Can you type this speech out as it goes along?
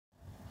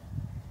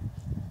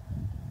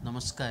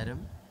നമസ്കാരം.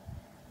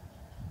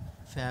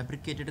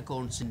 Fabricated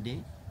കോൺസിൻ്റെ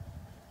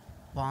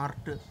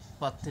part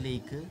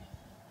 10ലേക്ക്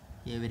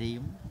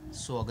ഏവരെയും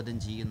സ്വാഗതം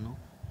ചെയ്യുന്നു.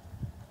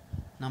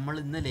 നമ്മൾ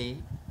ഇന്നലെ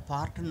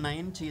പാർട്ട്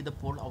 9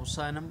 ചെയ്തപ്പോൾ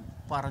അവസാനം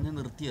പറഞ്ഞു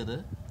നിർത്തിയത്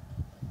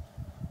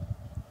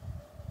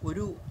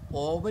ഒരു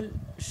ഓവൽ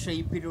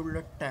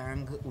ഷേപ്പിലുള്ള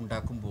ടാങ്ക്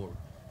ഉണ്ടാക്കുമ്പോൾ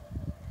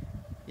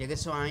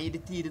ഏകദേശം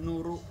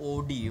 1200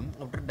 ഓഡിയും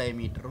ഔട്ടർ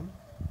ഡയമീറ്ററും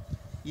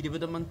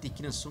 20 mm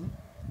തിക്നെസ്സും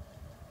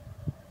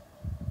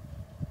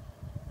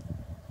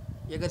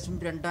ഏകദേശം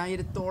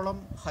 2000-ഓളം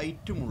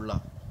ഹൈറ്റുമുള്ള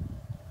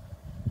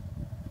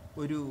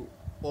ഒരു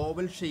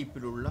ഓവൽ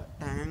ഷേപ്പിലുള്ള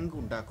ടാങ്ക്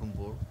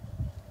ഉണ്ടാക്കുമ്പോൾ,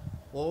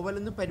 ഓവൽ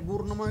എന്ന്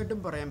പരിപൂർണമായിട്ടും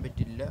പറയാൻ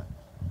പറ്റില്ല,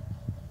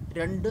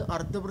 2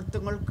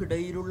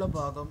 അർദ്ധവൃത്തങ്ങൾക്കിടയിലുള്ള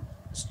ഭാഗം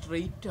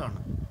സ്ട്രെയിറ്റ്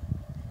ആണ്.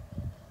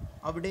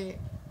 അവിടെ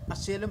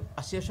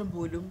അശേഷം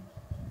പോലും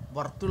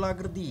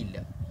വർത്തുളാകൃതിയില്ല,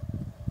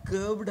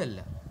 കേർവ്ഡ് അല്ല,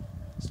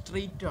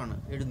 സ്ട്രെയിറ്റ് ആണ്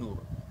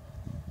 700.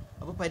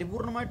 അപ്പോൾ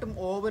പരിപൂർണമായിട്ടും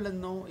ഓവൽ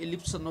എന്നോ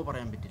എലിപ്സ് എന്നോ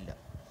പറയാൻ പറ്റില്ല.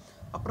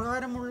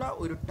 അപ്രകാരമുള്ള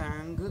ഒരു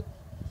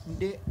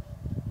ടാങ്കിൻ്റെ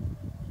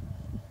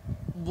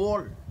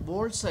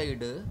വോൾ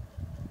സൈഡ്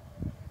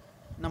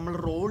നമ്മൾ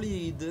റോൾ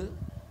ചെയ്ത്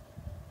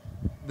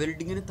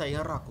വെൽഡിങ്ങിന്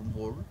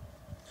തയ്യാറാക്കുമ്പോൾ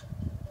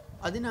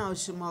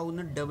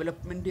അതിനാവശ്യമാകുന്ന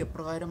ഡെവലപ്മെൻറ്റ്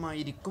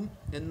എപ്രകാരമായിരിക്കും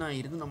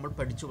എന്നായിരുന്നു നമ്മൾ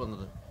പഠിച്ചു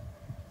വന്നത്.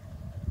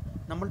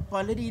 നമ്മൾ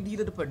പല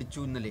രീതിയിലത് പഠിച്ചു.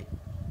 ഇന്നലെ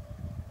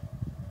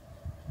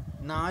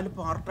 4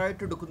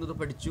 പാർട്ടായിട്ട് എടുക്കുന്നത്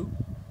പഠിച്ചു,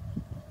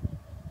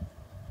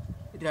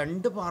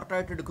 2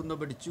 പാർട്ടായിട്ട് എടുക്കുന്നത്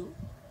പഠിച്ചു,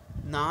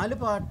 4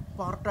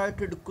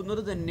 പാർട്ടായിട്ട്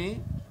എടുക്കുന്നത് തന്നെ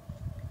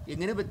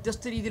എങ്ങനെ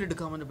വ്യത്യസ്ത രീതിയിൽ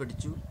എടുക്കാമെന്ന്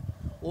പഠിച്ചു.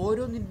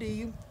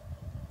 ഓരോന്നിൻ്റെയും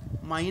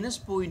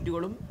മൈനസ്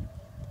പോയിൻറ്റുകളും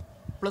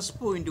പ്ലസ്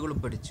പോയിൻറ്റുകളും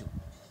പഠിച്ചു.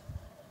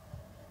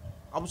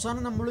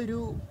 അവസാനം നമ്മളൊരു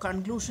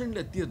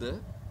കൺക്ലൂഷനിലെത്തിയത്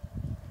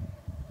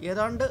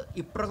ഏതാണ്ട്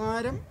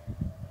ഇപ്രകാരം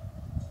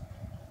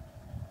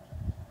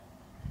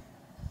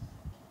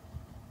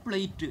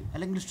പ്ലേറ്റ്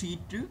അല്ലെങ്കിൽ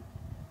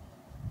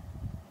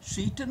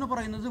ഷീറ്റ് എന്ന്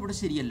പറയുന്നത് ഇവിടെ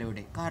ശരിയല്ല.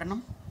 ഇവിടെ കാരണം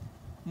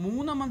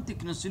 3 mm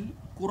തിക്നെസ്സിൽ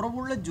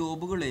കുറവുള്ള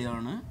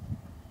ജോബുകളെയാണ്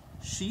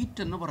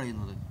ഷീറ്റ് എന്ന്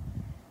പറയുന്നത്.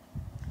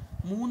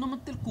 3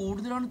 mm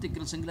കൂടുതലാണ്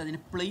തിക്നെസ് എങ്കിൽ അതിന്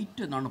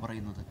പ്ലേറ്റ് എന്നാണ്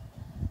പറയുന്നത്.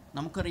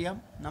 നമുക്കറിയാം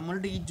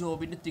നമ്മളുടെ ഈ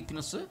ജോബിൻ്റെ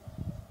തിക്നെസ്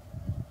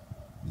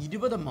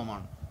 20 mm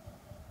ആണ്.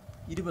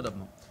 20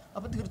 mm.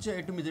 അപ്പോൾ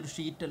തീർച്ചയായിട്ടും ഇതൊരു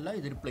ഷീറ്റല്ല,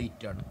 ഇതൊരു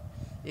പ്ലേറ്റാണ്.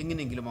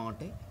 എങ്ങനെയെങ്കിലും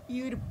ആകട്ടെ, ഈ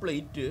ഒരു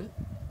പ്ലേറ്റ്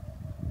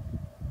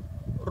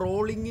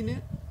റോളിങ്ങിന്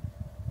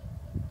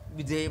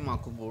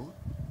വിധേയമാക്കുമ്പോൾ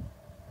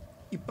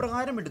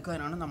ഇപ്രകാരം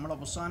എടുക്കാനാണ് നമ്മൾ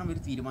അവസാനം ഒരു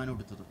തീരുമാനം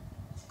എടുത്തത്.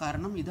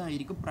 കാരണം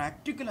ഇതായിരിക്കും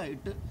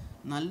പ്രാക്ടിക്കലായിട്ട്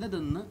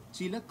നല്ലതെന്ന്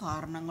ചില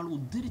കാരണങ്ങൾ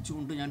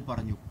ഉദ്ധരിച്ചുകൊണ്ട് ഞാൻ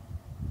പറഞ്ഞു.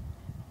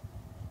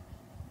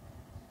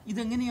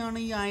 ഇതെങ്ങനെയാണ്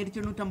ഈ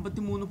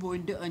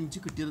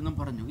 1853.5 കിട്ടിയതെന്നും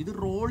പറഞ്ഞു. ഇത്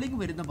റോളിംഗ്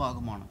വരുന്ന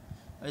ഭാഗമാണ്.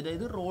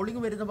 അതായത്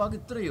റോളിംഗ് വരുന്ന ഭാഗം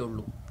ഇത്രയേ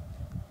ഉള്ളൂ.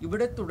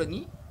 ഇവിടെ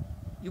തുടങ്ങി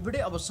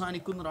ഇവിടെ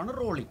അവസാനിക്കുന്നതാണ്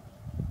റോളിംഗ്.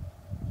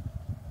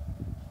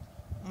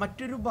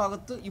 മറ്റൊരു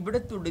ഭാഗത്ത് ഇവിടെ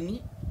തുടങ്ങി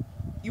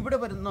ഇവിടെ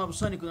വരുന്ന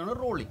അവസാനിക്കുന്നതാണ്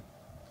റോളിംഗ്.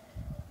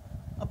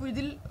 അപ്പോൾ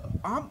ഇതിൽ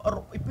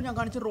ഇപ്പോൾ ഞാൻ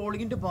കാണിച്ച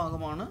റോളിങ്ങിൻ്റെ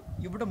ഭാഗമാണ്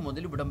ഇവിടെ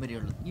മുതൽ ഇവിടം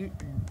വരെയുള്ളത്, ഈ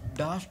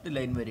ഡാഷ്ഡ്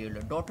ലൈൻ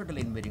വരെയുള്ളത്, ഡോട്ടഡ്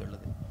ലൈൻ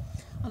വരെയുള്ളത്.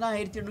 അത്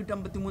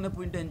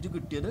 1853.5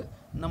 കിട്ടിയത്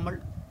നമ്മൾ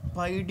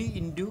πd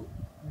 ×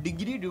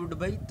 ഡിഗ്രി /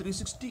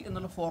 360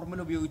 എന്നുള്ള ഫോർമുല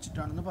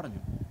ഉപയോഗിച്ചിട്ടാണെന്ന്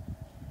പറഞ്ഞു.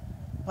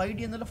 πd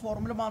എന്നുള്ള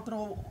ഫോർമുല മാത്രം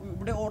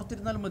ഇവിടെ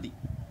ഓർത്തിരുന്നാൽ മതി.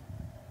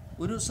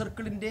 ഒരു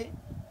സർക്കിളിൻ്റെ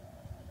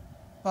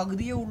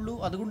പകുതിയേ ഉള്ളൂ,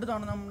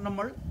 അതുകൊണ്ടാണ്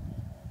നമ്മൾ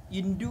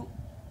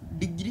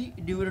ഡിഗ്രി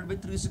 /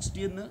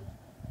 360 എന്ന്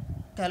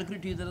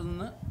കാൽക്കുലേറ്റ്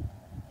ചെയ്തതെന്ന്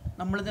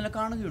നമ്മളിതിനെ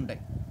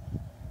കാണുകയുണ്ടായി.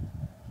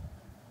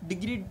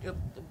 ഡിഗ്രി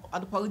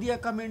അത്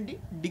പകുതിയാക്കാൻ വേണ്ടി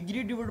ഡിഗ്രി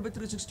 /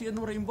 360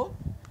 എന്ന് പറയുമ്പോൾ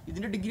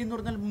ഇതിൻ്റെ ഡിഗ്രി എന്ന്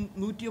പറഞ്ഞാൽ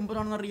 180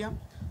 ആണെന്നറിയാം.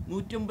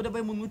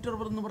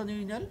 180/360 എന്ന് പറഞ്ഞു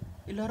കഴിഞ്ഞാൽ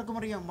എല്ലാവർക്കും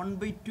അറിയാം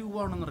 1/2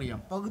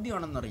 ആണെന്നറിയാം,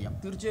 പകുതിയാണെന്നറിയാം.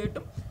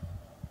 തീർച്ചയായിട്ടും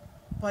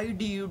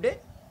πdയുടെ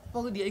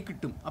പകുതിയായി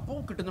കിട്ടും. അപ്പോൾ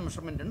കിട്ടുന്ന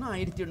മെഷർമെൻറ്റാണ്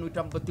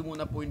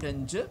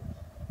 1853.5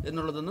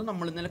 എന്നുള്ളതെന്ന്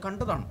നമ്മൾ ഇന്നലെ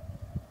കണ്ടതാണ്.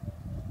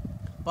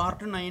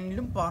 പാർട്ട്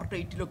 9ലും പാർട്ട്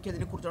 8ലും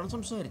അതിനെക്കുറിച്ചാണ്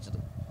സംസാരിച്ചത്.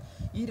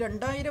 ഈ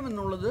 2000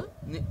 എന്നുള്ളത്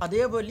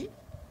അതേപോലെ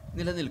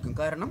നിലനിൽക്കും.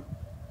 കാരണം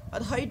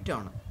അത്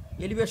ഹൈറ്റാണ്,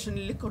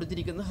 എലിവേഷനിൽ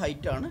കൊടുത്തിരിക്കുന്ന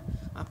ഹൈറ്റാണ്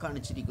ആ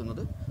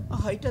കാണിച്ചിരിക്കുന്നത്. ആ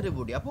ഹൈറ്റ്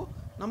അതേപോലെ. അപ്പോൾ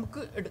നമുക്ക്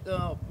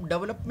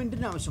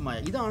ഡെവലപ്മെൻറ്റിന് ആവശ്യമായ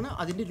ഇതാണ്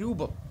അതിൻ്റെ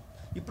രൂപം.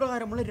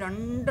 ഇപ്രകാരമുള്ള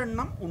 2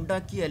 എണ്ണം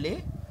ഉണ്ടാക്കിയാലേ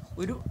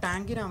ഒരു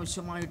ടാങ്കിന്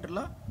ആവശ്യമായിട്ടുള്ള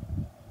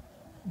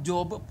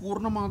ജോബ്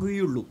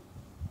പൂർണ്ണമാകുകയുള്ളൂ.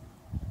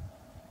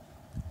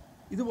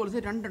 ഇതുപോലത്തെ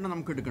 2 എണ്ണം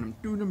നമുക്ക് എടുക്കണം.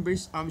 2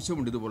 numbers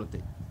ആവശ്യമുണ്ട് ഇതുപോലത്തെ.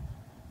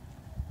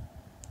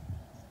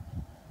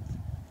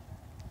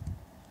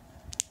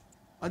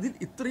 അതിൽ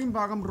ഇത്രയും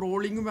ഭാഗം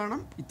റോളിംഗ്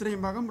വേണം,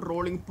 ഇത്രയും ഭാഗം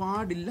റോളിംഗ്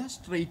പാടില്ല,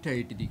 സ്ട്രെയിറ്റ്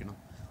ആയിട്ടിരിക്കണം.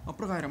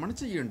 അപ്രകാരമാണ്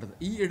ചെയ്യേണ്ടത്.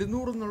 ഈ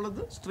 700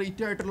 എന്നുള്ളത്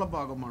സ്ട്രെയിറ്റ് ആയിട്ടുള്ള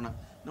ഭാഗമാണ്.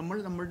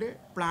 നമ്മളുടെ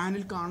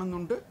പ്ലാനിൽ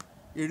കാണുന്നുണ്ട്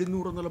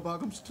 700 എന്നുള്ള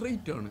ഭാഗം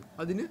സ്ട്രെയിറ്റ് ആണ്.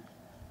 അതിന്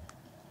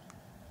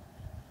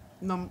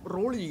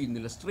റോൾ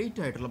ചെയ്യുന്നില്ല, സ്ട്രെയിറ്റ്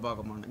ആയിട്ടുള്ള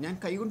ഭാഗമാണ്. ഞാൻ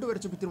കൈകൊണ്ട്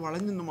വരച്ചപ്പോൾ ഇത്തിരി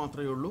വളഞ്ഞെന്ന്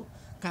മാത്രമേ ഉള്ളൂ.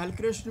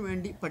 കാൽക്കുലേഷന്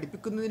വേണ്ടി,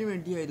 പഠിപ്പിക്കുന്നതിന്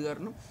വേണ്ടിയായത്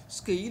കാരണം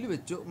സ്കെയിൽ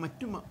വെച്ചോ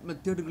മറ്റു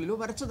മെത്തേഡുകളിലോ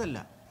വരച്ചതല്ല.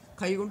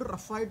 കൈകൊണ്ട്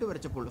റഫായിട്ട്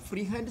വരച്ചപ്പോൾ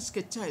ഫ്രീ ഹാൻഡ്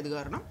സ്കെച്ച് ആയത്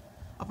കാരണം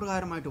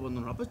അപ്രകാരമായിട്ട്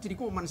വന്നുള്ളൂ. അപ്പോൾ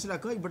ശരിക്കും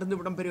മനസ്സിലാക്കുക, ഇവിടെ നിന്ന്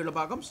ഇവിടം വരെയുള്ള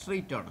ഭാഗം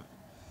സ്ട്രെയിറ്റ് ആണ്,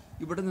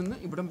 ഇവിടെ നിന്ന്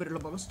ഇവിടം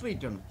വരെയുള്ള ഭാഗം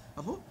സ്ട്രെയിറ്റ് ആണ്.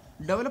 അപ്പോൾ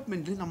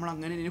ഡെവലപ്മെൻറ്റിൽ നമ്മൾ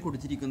അങ്ങനെ തന്നെ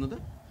കൊടുത്തിരിക്കുന്നത്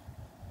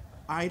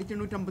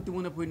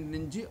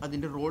 1853.5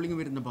 അതിൻ്റെ റോളിംഗ്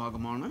വരുന്ന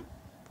ഭാഗമാണ്.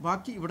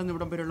 ബാക്കി ഇവിടെ നിന്ന്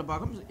ഇവിടം വരെയുള്ള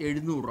ഭാഗം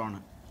 700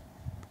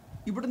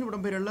 ഇവിടെ നിന്ന്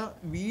ഇവിടം വരെയുള്ള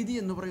വീതി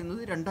എന്ന് പറയുന്നത്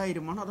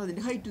 2000 അത്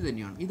അതിൻ്റെ ഹൈറ്റ്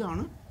തന്നെയാണ്.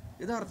 ഇതാണ്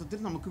യഥാർത്ഥത്തിൽ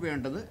നമുക്ക്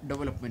വേണ്ടത്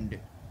ഡെവലപ്മെൻറ്റ്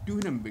 2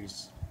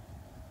 നമ്പേഴ്സ്.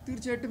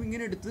 തീർച്ചയായിട്ടും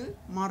ഇങ്ങനെ എടുത്ത്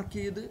മാർക്ക്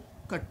ചെയ്ത്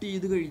കട്ട്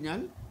ചെയ്ത്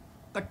കഴിഞ്ഞാൽ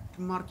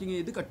മാർക്കിങ്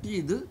ചെയ്ത് കട്ട്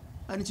ചെയ്ത്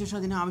അതിനുശേഷം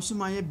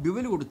അതിനാവശ്യമായ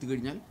ബിവൽ കൊടുത്തു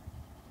കഴിഞ്ഞാൽ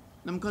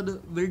നമുക്കത്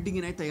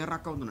വെൽഡിങ്ങിനായി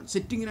തയ്യാറാക്കാവുന്നതാണ്.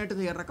 സെറ്റിങ്ങിനായിട്ട്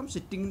തയ്യാറാക്കാം.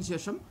 സെറ്റിങ്ങിന്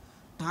ശേഷം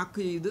ടാക്ക്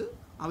ചെയ്ത്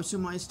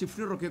ആവശ്യമായ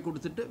സ്റ്റിഫ്നറൊക്കെ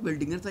കൊടുത്തിട്ട്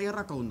വെൽഡിങ്ങിന്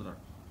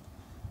തയ്യാറാക്കാവുന്നതാണ്.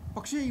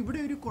 പക്ഷേ ഇവിടെ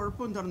ഒരു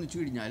കുഴപ്പം എന്താണെന്ന് വെച്ച്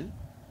കഴിഞ്ഞാൽ,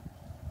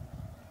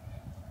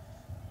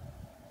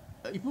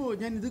 ഇപ്പോൾ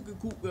ഞാനിത്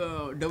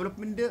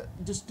ഡെവലപ്മെൻറ്റ്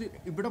ജസ്റ്റ്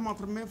ഇവിടെ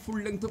മാത്രമേ ഫുൾ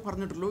ലെങ്ത്ത്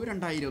പറഞ്ഞിട്ടുള്ളൂ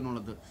 2000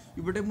 എന്നുള്ളത്.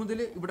 ഇവിടെ മുതൽ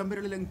ഇവിടം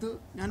വരെയുള്ള ലെങ്ത്ത്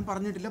ഞാൻ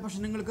പറഞ്ഞിട്ടില്ല. പക്ഷേ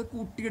നിങ്ങൾക്ക്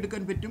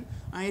കൂട്ടിയെടുക്കാൻ പറ്റും.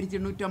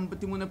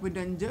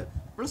 1853.5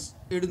 പ്ലസ്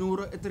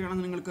 700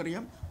 എത്രയാണെന്ന്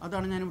നിങ്ങൾക്കറിയാം.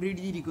 അതാണ് ഞാൻ ഇവിടെ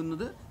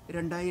എഴുതിയിരിക്കുന്നത്.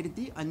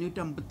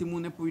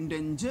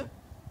 2553.5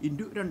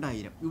 ഇൻറ്റു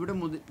 2000. ഇവിടെ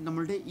മുതൽ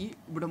നമ്മളുടെ ഈ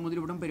ഇവിടെ മുതൽ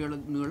ഇവിടം വരെയുള്ള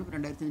നീളം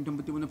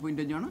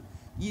 2553.5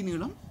 ഈ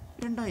നീളം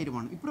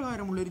 2000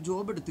 ഇപ്രകാരമുള്ളൊരു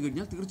ജോബ് എടുത്തു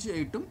കഴിഞ്ഞാൽ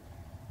തീർച്ചയായിട്ടും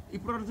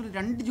ഇപ്രകാരത്തിൽ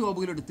 2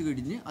 ജോബുകൾ എടുത്തു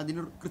കഴിഞ്ഞ്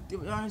അതിന്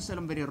കൃത്യമായ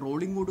സ്ഥലം വരെ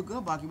റോളിംഗ് കൊടുക്കുക,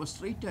 ബാക്കി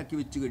സ്ട്രെയിറ്റ് ആക്കി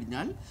വെച്ച്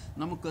കഴിഞ്ഞാൽ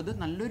നമുക്കത്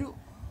നല്ലൊരു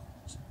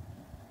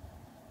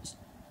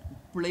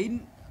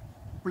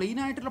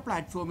പ്ലെയിനായിട്ടുള്ള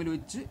പ്ലാറ്റ്ഫോമിൽ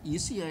വെച്ച്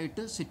ഈസി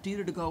ആയിട്ട് സെറ്റ്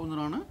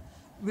ചെയ്തെടുക്കാവുന്നതാണ്,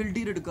 വെൽഡ്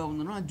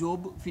ചെയ്തെടുക്കാവുന്നതാണ്, ആ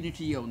ജോബ് ഫിനിഷ്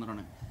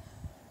ചെയ്യാവുന്നതാണ്.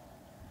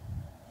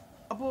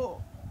 അപ്പോൾ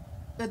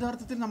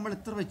യഥാർത്ഥത്തിൽ നമ്മൾ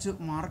എത്ര വെച്ച്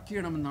മാർക്ക്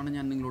ചെയ്യണമെന്നാണ്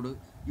ഞാൻ നിങ്ങളോട്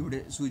ഇവിടെ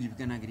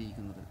സൂചിപ്പിക്കാൻ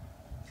ആഗ്രഹിക്കുന്നത്.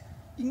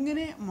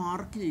 ഇങ്ങനെ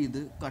മാർക്ക്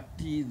ചെയ്ത്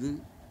കട്ട് ചെയ്ത്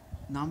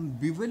നാം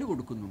ബിവൽ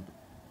കൊടുക്കുന്നുണ്ട്.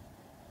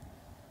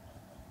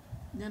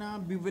 ഞാൻ ആ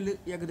ബിവൽ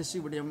ഏകദേശം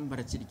ഇവിടെ ഞാൻ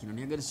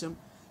വരച്ചിരിക്കുന്നുണ്ട്. ഏകദേശം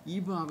ഈ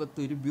ഭാഗത്ത്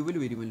ഒരു ബിവൽ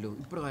വരുമല്ലോ,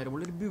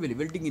 ഇപ്രകാരമുള്ളൊരു ബിവൽ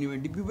വെൽഡിങ്ങിന്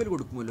വേണ്ടി ബിവൽ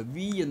കൊടുക്കുമല്ലോ,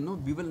 വി എന്നോ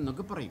ബിവൽ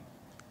എന്നൊക്കെ പറയും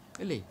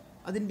അല്ലേ.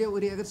 അതിൻ്റെ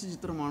ഒരു ഏകദേശ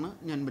ചിത്രമാണ്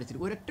ഞാൻ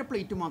വരച്ചിരിക്കുന്നത്. ഒരൊറ്റ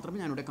പ്ലേറ്റ് മാത്രമേ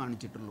ഞാനിവിടെ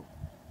കാണിച്ചിട്ടുള്ളൂ.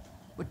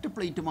 ഒറ്റ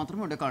പ്ലേറ്റ്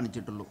മാത്രമേ ഇവിടെ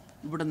കാണിച്ചിട്ടുള്ളൂ.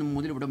 ഇവിടെ നിന്ന്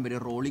മുതൽ ഇവിടം വരെ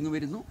റോളിംഗ്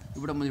വരുന്നു.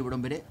 ഇവിടെ മുതൽ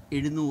ഇവിടം വരെ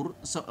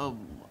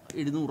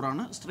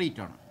 700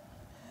 സ്ട്രെയിറ്റ് ആണ്.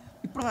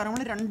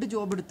 ഇപ്രകാരമുള്ള 2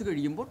 ജോബ് എടുത്ത്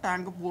കഴിയുമ്പോൾ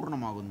ടാങ്ക്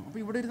പൂർണ്ണമാകുന്നു. അപ്പോൾ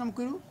ഇവിടെ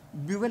നമുക്കൊരു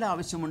ബിവൽ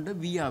ആവശ്യമുണ്ട്,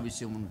 വി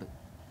ആവശ്യമുണ്ട്.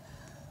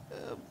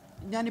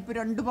 ഞാനിപ്പോൾ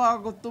 2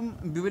 ഭാഗത്തും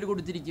ബിവൽ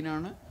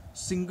കൊടുത്തിരിക്കുന്നതാണ്.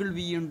 സിംഗിൾ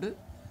വി ഉണ്ട്,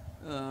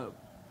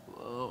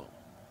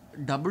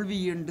 ഡബിൾ വി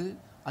ഉണ്ട്,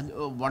 അത്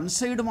 1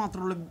 സൈഡ്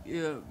മാത്രമുള്ള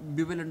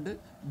ബിവലുണ്ട്.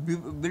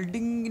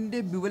 ബിൽഡിങ്ങിൻ്റെ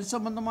ബിവൽ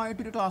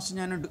സംബന്ധമായിട്ടൊരു ക്ലാസ്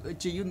ഞാൻ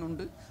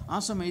ചെയ്യുന്നുണ്ട്. ആ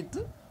സമയത്ത്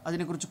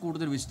അതിനെക്കുറിച്ച്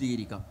കൂടുതൽ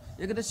വിശദീകരിക്കാം.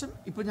 ഏകദേശം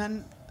ഇപ്പോൾ ഞാൻ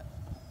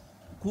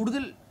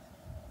കൂടുതൽ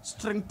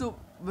സ്ട്രെങ്ത്ത്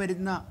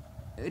വരുന്ന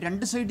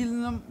 2 സൈഡിൽ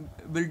നിന്നും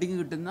വെൽഡിങ്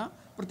കിട്ടുന്ന,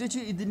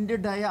 പ്രത്യേകിച്ച് ഇതിൻ്റെ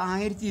ഡയ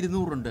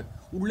 1200 ഉണ്ട്.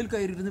 ഉള്ളിൽ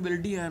കയറിയിരുന്ന്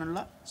വെൽഡ് ചെയ്യാനുള്ള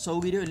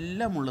സൗകര്യം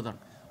എല്ലാം ഉള്ളതാണ്.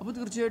 അപ്പോൾ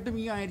തീർച്ചയായിട്ടും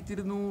ഈ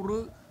 1200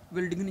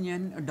 വെൽഡിങ്ങിന്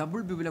ഞാൻ ഡബിൾ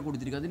ബിവലാണ്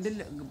കൊടുത്തിരിക്കുക. അതിൻ്റെ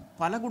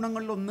പല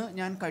ഗുണങ്ങളിലൊന്ന്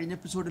ഞാൻ കഴിഞ്ഞ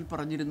എപ്പിസോഡിൽ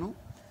പറഞ്ഞിരുന്നു.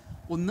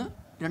 ഒന്ന്,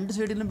 2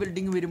 സൈഡിലും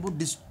വെൽഡിങ് വരുമ്പോൾ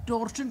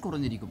ഡിസ്റ്റോർഷൻ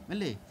കുറഞ്ഞിരിക്കും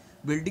അല്ലേ.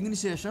 വെൽഡിങ്ങിന്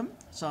ശേഷം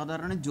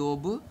സാധാരണ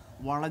ജോബ്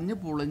വളഞ്ഞ്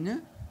പൊളഞ്ഞ്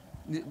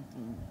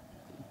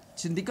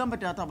ചിന്തിക്കാൻ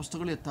പറ്റാത്ത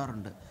അവസ്ഥകൾ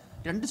എത്താറുണ്ട്.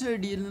 2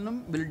 സൈഡിൽ നിന്നും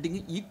വെൽഡിങ്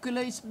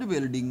ഈക്വലൈസ്ഡ്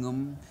വെൽഡിങ്ങും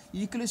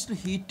ഈക്വലൈസ്ഡ്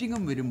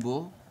ഹീറ്റിങ്ങും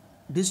വരുമ്പോൾ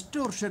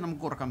ഡിസ്റ്റോർഷൻ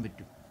നമുക്ക് കുറക്കാൻ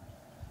പറ്റും.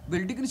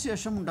 വെൽഡിങ്ങിന്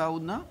ശേഷം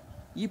ഉണ്ടാകുന്ന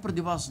ഈ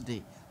പ്രതിഭാസത്തെ,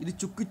 ഇത്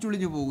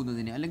ചുക്കിച്ചുളിഞ്ഞു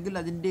പോകുന്നതിന്, അല്ലെങ്കിൽ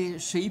അതിൻ്റെ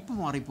ഷേപ്പ്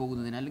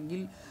മാറിപ്പോകുന്നതിന്,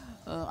 അല്ലെങ്കിൽ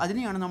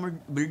അതിനെയാണ് നമ്മൾ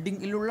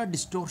ബിൽഡിങ്ങിലുള്ള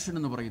ഡിസ്റ്റോർഷൻ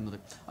എന്ന് പറയുന്നത്.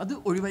 അത്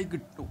ഒഴിവായി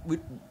കിട്ടും,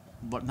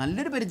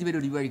 നല്ലൊരു പരിധി വരെ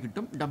ഒഴിവായി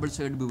കിട്ടും ഡബിൾ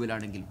സൈഡ്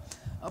ബിവലാണെങ്കിൽ.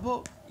 അപ്പോൾ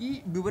ഈ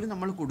ബിവൽ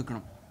നമ്മൾ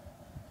കൊടുക്കണം.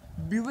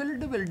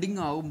 ബിവൽഡ്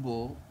വെൽഡിങ്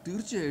ആകുമ്പോൾ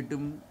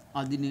തീർച്ചയായിട്ടും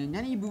അതിന്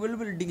ഞാൻ ഈ ബിവൽ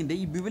വെൽഡിങ്ങിൻ്റെ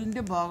ഈ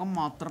ബിവലിൻ്റെ ഭാഗം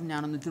മാത്രം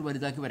ഞാനൊന്നിട്ട്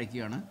വലുതാക്കി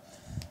വരയ്ക്കുകയാണ്.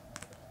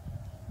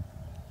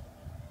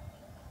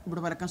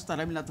 ഇവിടെ വരയ്ക്കാൻ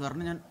സ്ഥലമില്ലാത്ത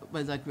കാരണം ഞാൻ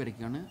വലുതാക്കി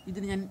വരയ്ക്കുകയാണ്.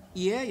 ഇതിന് ഞാൻ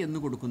എ എന്ന്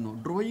കൊടുക്കുന്നു.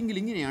 ഡ്രോയിങ്ങിൽ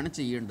ഇങ്ങനെയാണ്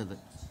ചെയ്യേണ്ടത്.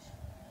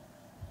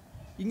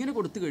 ഇങ്ങനെ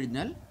കൊടുത്തു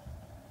കഴിഞ്ഞാൽ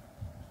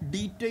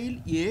ഡീറ്റെയിൽ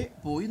എ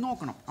പോയി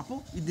നോക്കണം. അപ്പോൾ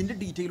ഇതിൻ്റെ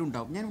ഡീറ്റെയിൽ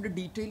ഉണ്ടാവും. ഞാനിവിടെ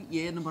ഡീറ്റെയിൽ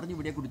എ എന്ന് പറഞ്ഞ്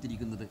ഇവിടെ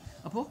കൊടുത്തിരിക്കുന്നത്.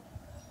 അപ്പോൾ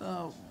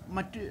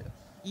മറ്റ്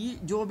ഈ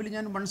ജോബിൽ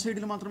ഞാൻ 1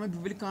 സൈഡിൽ മാത്രമേ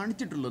ബിവൽ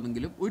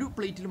കാണിച്ചിട്ടുള്ളതെങ്കിലും ഒരു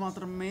പ്ലേറ്റിൽ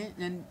മാത്രമേ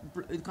ഞാൻ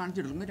ഇത്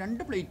കാണിച്ചിട്ടുള്ളൂ.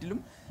 2 പ്ലേറ്റിലും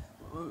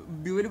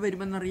ബിവൽ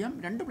വരുമെന്നറിയാം.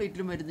 2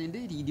 പ്ലേറ്റിലും വരുന്നതിൻ്റെ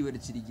രീതി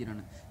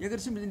വരച്ചിരിക്കുകയാണ്.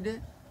 ഏകദേശം ഇതിൻ്റെ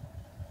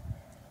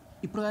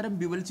ഇപ്രകാരം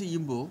ബിവൽ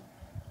ചെയ്യുമ്പോൾ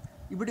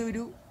ഇവിടെ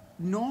ഒരു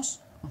നോസ്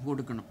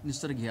കൊടുക്കണം,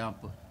 നിസ്റ്റർ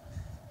ഗ്യാപ്പ്.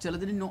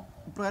 ചിലതിന്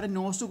ഇപ്രകാരം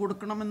നോസ്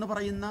കൊടുക്കണമെന്ന്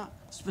പറയുന്ന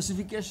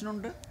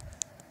സ്പെസിഫിക്കേഷനുണ്ട്,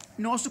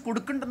 നോസ്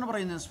കൊടുക്കണ്ടെന്ന്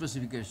പറയുന്ന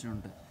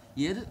സ്പെസിഫിക്കേഷനുണ്ട്.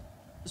 ഏത്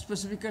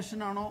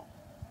സ്പെസിഫിക്കേഷനാണോ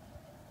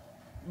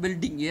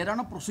വെൽഡിങ്,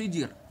 ഏതാണോ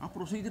പ്രൊസീജിയർ, ആ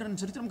പ്രൊസീജിയർ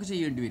അനുസരിച്ച് നമുക്ക്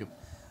ചെയ്യേണ്ടി വരും.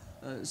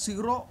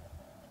 0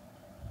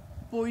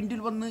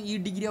 പോയിൻറ്റിൽ വന്ന് ഈ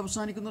ഡിഗ്രി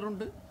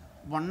അവസാനിക്കുന്നവരുണ്ട്,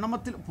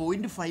 1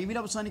 0.5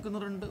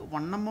 അവസാനിക്കുന്നവരുണ്ട്,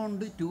 1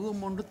 ഉണ്ട്, 2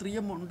 ഉണ്ട്,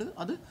 3 ഉണ്ട്.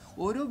 അത്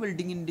ഓരോ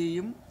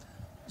വെൽഡിങ്ങിൻ്റെയും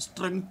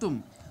സ്ട്രെങ്ത്തും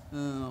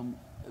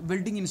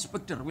വെൽഡിങ്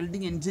ഇൻസ്പെക്ടർ,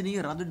 വെൽഡിങ്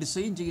എഞ്ചിനീയർ അത്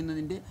ഡിസൈൻ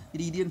ചെയ്യുന്നതിൻ്റെ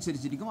രീതി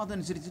അനുസരിച്ചിരിക്കും.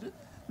 അതനുസരിച്ചിട്ട്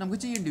നമുക്ക്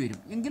ചെയ്യേണ്ടി വരും.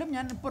 എങ്കിലും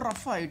ഞാൻ ഇപ്പോൾ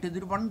റഫായിട്ട്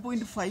ഇതൊരു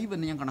 1.5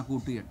 എന്ന് ഞാൻ കണക്ക്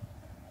കൂട്ടുകയാണ്.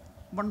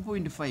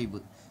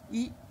 1.5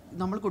 ഈ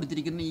നമ്മൾ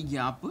കൊടുത്തിരിക്കുന്ന ഈ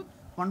ഗ്യാപ്പ്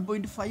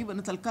 1.5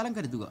 എന്ന് തൽക്കാലം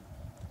കരുതുക.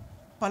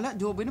 പല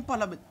ജോബിനും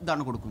പല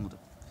ഇതാണ് കൊടുക്കുന്നത്.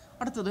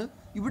 അടുത്തത്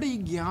ഇവിടെ ഈ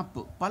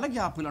ഗ്യാപ്പ് പല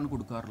ഗ്യാപ്പിലാണ്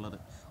കൊടുക്കാറുള്ളത്.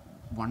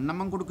 1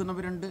 mm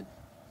കൊടുക്കുന്നവരുണ്ട്.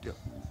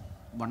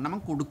 1 mm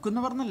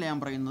കൊടുക്കുന്നവർ എന്നല്ല ഞാൻ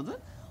പറയുന്നത്,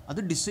 അത്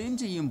ഡിസൈൻ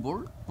ചെയ്യുമ്പോൾ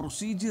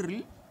പ്രൊസീജിയറിൽ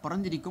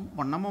പറഞ്ഞിരിക്കും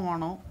 1 mm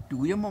ആണോ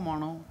 2 mm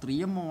ആണോ 3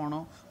 mm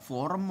ആണോ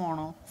 4 mm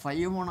ആണോ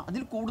 5 mm ആണോ,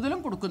 അതിൽ കൂടുതലും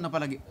കൊടുക്കുന്ന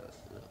പല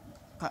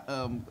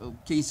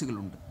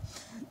കേസുകളുണ്ട്.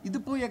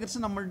 ഇതിപ്പോൾ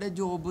ഏകദേശം നമ്മളുടെ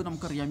ജോബ്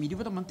നമുക്കറിയാം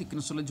 20 mm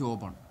തിക്നെസ്സുള്ള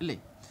ജോബാണ് അല്ലേ.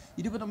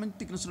 20 mm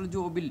തിക്നെസ്സുള്ള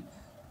ജോബിൽ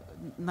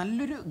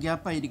നല്ലൊരു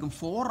ഗ്യാപ്പായിരിക്കും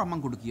 4 mm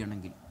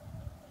കൊടുക്കുകയാണെങ്കിൽ.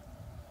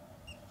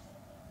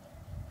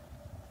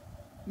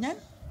 ഞാൻ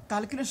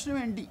കാൽക്കുലേഷന്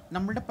വേണ്ടി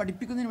നമ്മളുടെ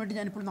പഠിപ്പിക്കുന്നതിന് വേണ്ടി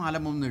ഞാനിപ്പോൾ 4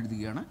 mm എന്ന്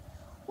എഴുതുകയാണ്.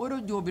 ഓരോ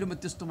ജോബിലും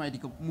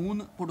വ്യത്യസ്തമായിരിക്കും.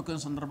 3 കൊടുക്കുന്ന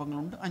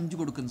സന്ദർഭങ്ങളുണ്ട്, 5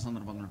 കൊടുക്കുന്ന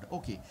സന്ദർഭങ്ങളുണ്ട്.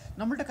 ഓക്കെ,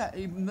 നമ്മുടെ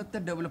ഇന്നത്തെ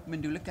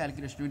ഡെവലപ്മെൻറ്റുകൾ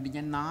കാൽക്കുലേഷന് വേണ്ടി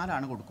ഞാൻ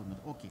 4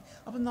 കൊടുക്കുന്നത്. ഓക്കെ,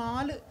 അപ്പോൾ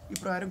 4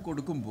 ഇപ്രകാരം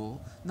കൊടുക്കുമ്പോൾ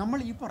നമ്മൾ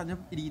ഈ പറഞ്ഞ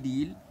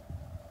രീതിയിൽ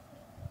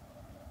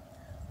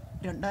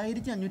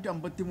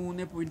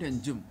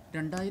 2553.5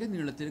 2000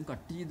 നീളത്തിലും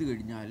കട്ട് ചെയ്ത്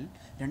കഴിഞ്ഞാൽ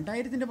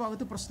 2000-ൻ്റെ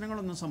ഭാഗത്ത്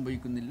പ്രശ്നങ്ങളൊന്നും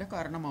സംഭവിക്കുന്നില്ല.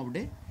 കാരണം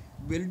അവിടെ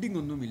വെൽഡിംഗ്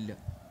ഒന്നുമില്ല.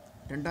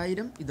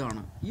 2000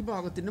 ഇതാണ്. ഈ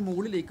ഭാഗത്തിൻ്റെ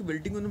മുകളിലേക്ക്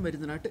വെൽഡിംഗ് ഒന്നും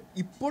വരുന്നതായിട്ട്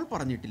ഇപ്പോൾ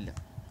പറഞ്ഞിട്ടില്ല,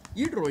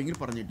 ഈ ഡ്രോയിങ്ങിൽ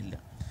പറഞ്ഞിട്ടില്ല.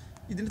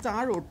 ഇതിന്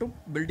താഴോട്ടും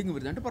വെൽഡിംഗ്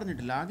വരുന്നതായിട്ട്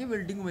പറഞ്ഞിട്ടില്ല. ആകെ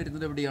വെൽഡിംഗ്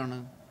വരുന്നത് എവിടെയാണ്?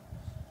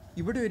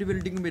 ഇവിടെ ഒരു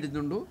വെൽഡിംഗ്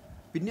വരുന്നുണ്ടോ,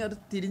 പിന്നെ അത്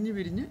തിരിഞ്ഞ്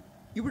വിരിഞ്ഞ്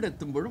ഇവിടെ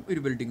എത്തുമ്പോഴും ഒരു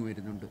വെൽഡിംഗ്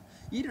വരുന്നുണ്ട്.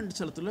 ഈ 2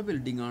 സ്ഥലത്തുള്ള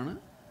വെൽഡിംഗാണ്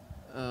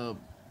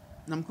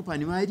നമുക്ക്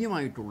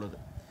അനിവാര്യമായിട്ടുള്ളത്.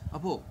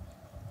 അപ്പോൾ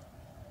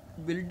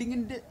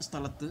വെൽഡിങ്ങിൻ്റെ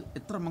സ്ഥലത്ത്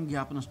എത്ര mm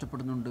ഗ്യാപ്പ്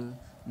നഷ്ടപ്പെടുന്നുണ്ട്?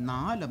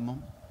 4 mm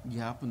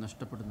gap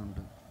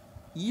നഷ്ടപ്പെടുന്നുണ്ട്.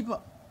 ഈ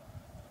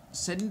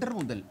സെൻറ്റർ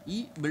മുതൽ, ഈ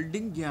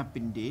വെൽഡിംഗ്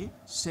ഗ്യാപ്പിൻ്റെ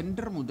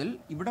സെൻറ്റർ മുതൽ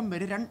ഇവിടം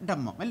വരെ 2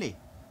 mm അല്ലേ?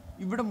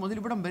 ഇവിടം മുതൽ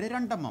ഇവിടം വരെ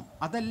 2 mm,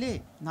 അതല്ലേ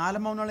 4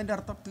 mm എന്നുള്ളതിൻ്റെ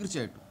അർത്ഥം?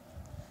 തീർച്ചയായിട്ടും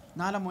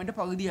 4 mmൻ്റെ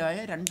പകുതിയായ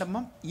 2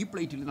 mm ഈ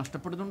പ്ലേറ്റിൽ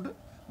നഷ്ടപ്പെടുന്നുണ്ട്,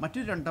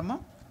 മറ്റൊരു 2 mm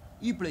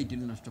ഈ പ്ലേറ്റിൽ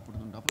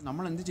നഷ്ടപ്പെടുന്നുണ്ട്. അപ്പോൾ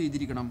നമ്മൾ എന്ത്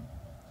ചെയ്തിരിക്കണം?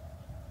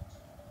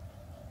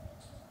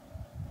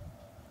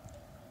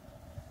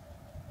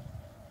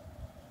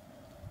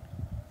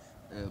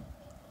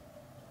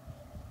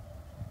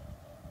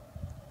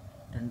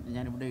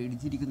 ഞാനിവിടെ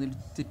എഴുതിയിരിക്കുന്നതിൽ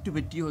തെറ്റ്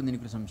പറ്റിയോ എന്ന്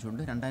എനിക്കൊരു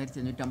സംശയമുണ്ട്.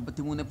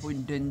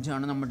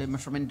 2553.5 നമ്മുടെ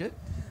മെഷർമെൻറ്റ്.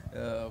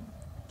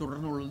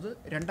 തുടർന്നുള്ളത്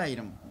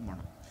 2000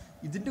 ആണ്.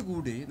 ഇതിൻ്റെ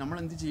കൂടെ നമ്മൾ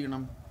എന്ത്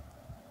ചെയ്യണം?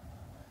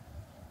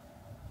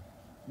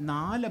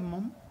 4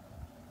 mm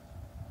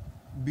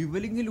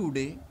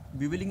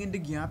ബിവലിങ്ങിൻ്റെ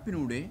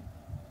ഗ്യാപ്പിലൂടെ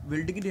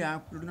വെൽഡിങ്ങിൻ്റെ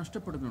ഗ്യാപ്പിലൂടെ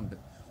നഷ്ടപ്പെടുന്നുണ്ട്.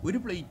 ഒരു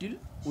പ്ലേറ്റിൽ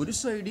ഒരു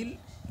സൈഡിൽ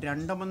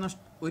 2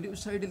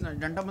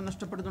 mm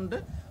നഷ്ടപ്പെടുന്നുണ്ട്,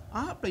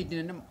 ആ പ്ലേറ്റിന്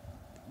തന്നെ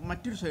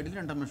മറ്റൊരു സൈഡിൽ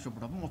 2 mm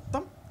നഷ്ടപ്പെടും. അപ്പോൾ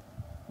മൊത്തം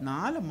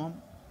 4 mm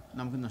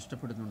നമുക്ക്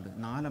നഷ്ടപ്പെടുന്നുണ്ട്.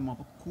 4 mm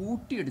അപ്പോൾ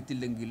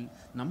കൂട്ടിയെടുത്തില്ലെങ്കിൽ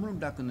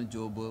നമ്മളുണ്ടാക്കുന്ന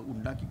ജോബ്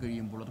ഉണ്ടാക്കി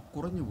കഴിയുമ്പോൾ അത്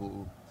കുറഞ്ഞു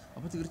പോകും.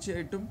 അപ്പോൾ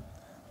തീർച്ചയായിട്ടും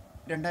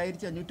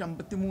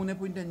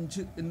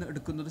 2553.5 എന്ന്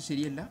എടുക്കുന്നത്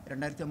ശരിയല്ല.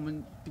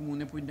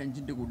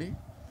 2053.5ൻ്റെ കൂടെ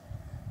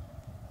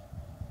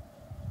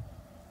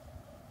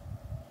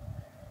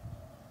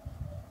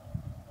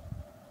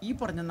ഈ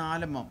പറഞ്ഞ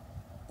 4 mm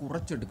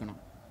കുറച്ചെടുക്കണം.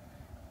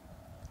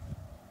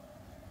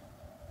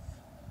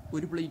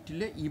 ഒരു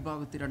പ്ലേറ്റിലെ ഈ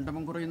ഭാഗത്ത് 2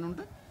 mm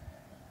കുറയുന്നുണ്ട്,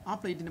 ആ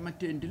പ്ലേറ്റിൻ്റെ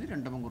മറ്റേ എൻഡിൽ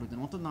 2 mm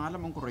കുറയുന്നു. മൊത്തം 4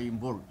 mm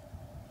കുറയുമ്പോൾ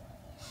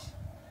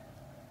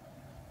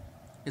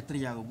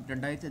എത്രയാകും?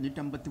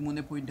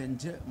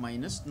 2553.5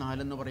 മൈനസ് 4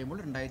 എന്ന് പറയുമ്പോൾ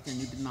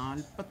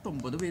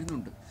 2549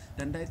 വരുന്നുണ്ട്.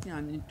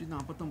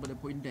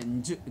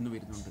 2549.5 എന്ന്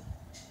വരുന്നുണ്ട്.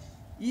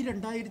 ഈ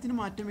 2000-ന്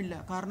മാറ്റമില്ല.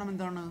 കാരണം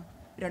എന്താണ്?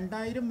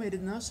 2000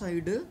 വരുന്ന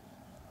സൈഡ്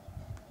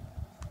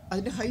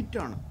അതിൻ്റെ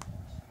ഹൈറ്റാണ്.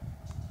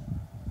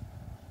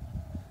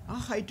 ആ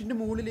ഹൈറ്റിൻ്റെ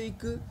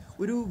മുകളിലേക്ക്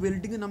ഒരു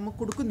വെൽഡിങ് നമ്മൾ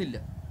കൊടുക്കുന്നില്ല.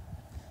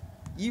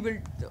 ഈ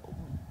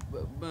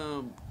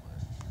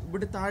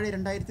ഇവിടെ താഴെ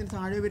 2000-ന്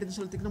താഴെ വരുന്ന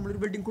സ്ഥലത്തേക്ക്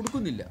നമ്മളൊരു വെൽഡിങ്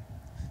കൊടുക്കുന്നില്ല.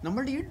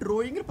 നമ്മളുടെ ഈ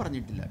ഡ്രോയിങ്ങിൽ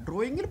പറഞ്ഞിട്ടില്ല.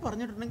 ഡ്രോയിങ്ങിൽ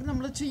പറഞ്ഞിട്ടുണ്ടെങ്കിൽ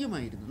നമ്മൾ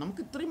ചെയ്യുമായിരുന്നു.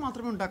 നമുക്ക് ഇത്രയും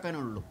മാത്രമേ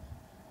ഉണ്ടാക്കാനുള്ളൂ.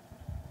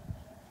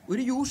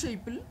 ഒരു യു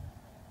ഷേപ്പിൽ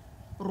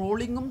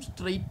റോളിങ്ങും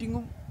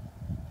സ്ട്രെയിറ്റിങ്ങും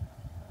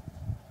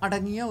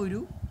അടങ്ങിയ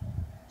ഒരു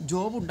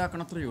ജോബ്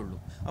ഉണ്ടാക്കണത്രയേ ഉള്ളൂ.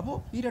 അപ്പോൾ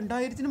ഈ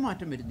 2000-ന്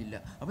മാറ്റം വരുന്നില്ല.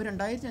 അപ്പോൾ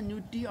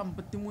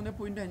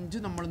 2553.5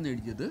 നമ്മളെന്ന്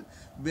എഴുതിയത്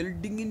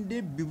വെൽഡിങ്ങിൻ്റെ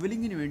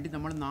ബിവലിങ്ങിന് വേണ്ടി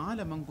നമ്മൾ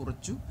 4 mm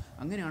കുറച്ചു.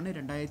 അങ്ങനെയാണ്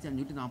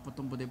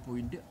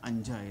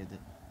 2549.5 ആയത്.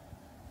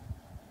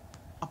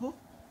 അപ്പോൾ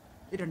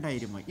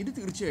 2000 ഇത്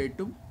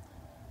തീർച്ചയായിട്ടും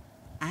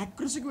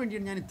ആക്യുറസിക്ക്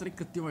വേണ്ടിയാണ് ഞാൻ ഇത്രയും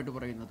കൃത്യമായിട്ട്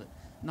പറയുന്നത്.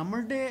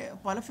 നമ്മളുടെ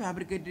പല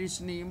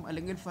ഫാബ്രിക്കേറ്റേഴ്സിനെയും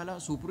അല്ലെങ്കിൽ പല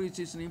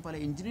സൂപ്പർവൈസേഴ്സിനെയും പല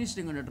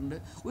എഞ്ചിനീയേഴ്സിനെയും കണ്ടിട്ടുണ്ട്.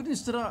 ഒരു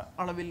നിശ്ചിത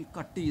അളവിൽ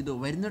കട്ട് ചെയ്തോ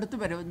വരുന്നിടത്ത്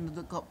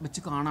വരുന്നത്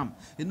വെച്ച് കാണാം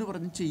എന്ന്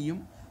പറഞ്ഞ് ചെയ്യും.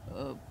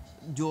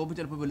 ജോബ്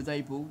ചിലപ്പോൾ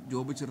വലുതായി പോവും,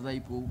 ജോബ്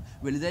ചെറുതായി പോവും.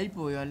 വലുതായി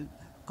പോയാൽ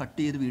കട്ട്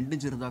ചെയ്ത് വീണ്ടും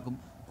ചെറുതാക്കും.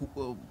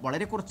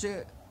 വളരെ കുറച്ച്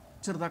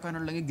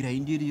ചെറുതാക്കാനുണ്ടെങ്കിൽ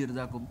ഗ്രൈൻഡ് ചെയ്ത്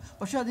ചെറുതാക്കും.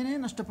 പക്ഷെ അതിന്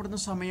നഷ്ടപ്പെടുന്ന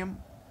സമയം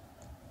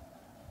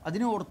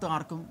അതിനെ ഓർത്ത്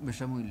ആർക്കും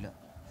വിഷമമില്ല.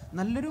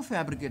 നല്ലൊരു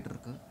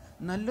ഫാബ്രിക്കേറ്റർക്ക്,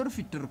 നല്ലൊരു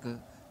ഫിറ്റർക്ക്,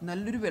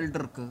 നല്ലൊരു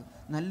വെൽഡർക്ക്,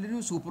 നല്ലൊരു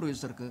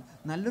സൂപ്പർവൈസർക്ക്,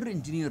 നല്ലൊരു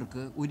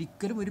എഞ്ചിനീയർക്ക്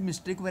ഒരിക്കലും ഒരു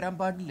മിസ്റ്റേക്ക് വരാൻ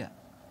പാടില്ല.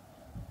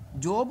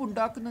 ജോബ്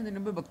ഉണ്ടാക്കുന്നതിന്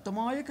മുമ്പ്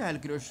വ്യക്തമായ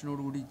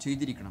കാൽക്കുലേഷനോടുകൂടി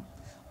ചെയ്തിരിക്കണം.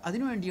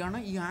 അതിനുവേണ്ടിയാണ്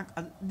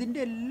ഇതിൻ്റെ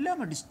എല്ലാം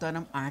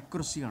അടിസ്ഥാനം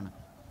ആക്യുറസിയാണ്.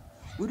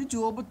 ഒരു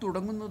ജോബ്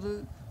തുടങ്ങുന്നത്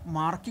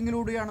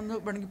മാർക്കിങ്ങിലൂടെയാണെന്ന്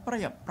വേണമെങ്കിൽ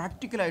പറയാം.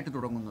 പ്രാക്ടിക്കലായിട്ട്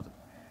തുടങ്ങുന്നത്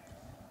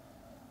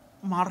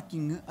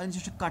മാർക്കിങ്,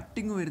 അതിനുശേഷം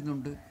കട്ടിങ്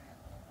വരുന്നുണ്ട്.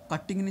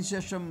 കട്ടിങ്ങിന്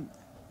ശേഷം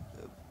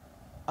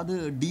അത്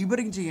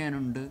ഡീബറിങ്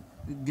ചെയ്യാനുണ്ട്,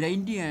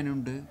 ഗ്രൈൻഡ്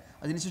ചെയ്യാനുണ്ട്,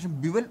 അതിനുശേഷം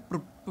ബിവൽ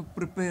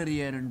പ്രിപ്പയർ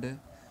ചെയ്യാനുണ്ട്.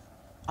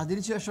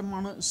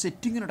 അതിനുശേഷമാണ്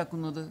സെറ്റിങ്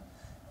നടക്കുന്നത്,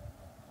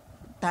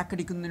 ടാക്ക്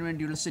അടിക്കുന്നതിന്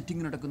വേണ്ടിയുള്ള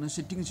സെറ്റിങ് നടക്കുന്നത്.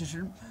 സെറ്റിങ്ങിന്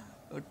ശേഷം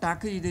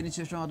ടാക്ക് ചെയ്തതിന്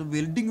ശേഷം അത്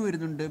വെൽഡിങ്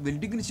വരുന്നുണ്ട്.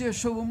 വെൽഡിങ്ങിന്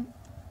ശേഷവും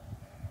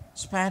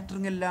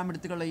സ്പാറ്ററിങ് എല്ലാം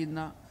എടുത്ത്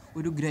കളയുന്ന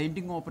ഒരു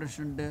ഗ്രൈൻഡിങ്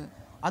ഓപ്പറേഷൻ ഉണ്ട്.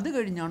 അത്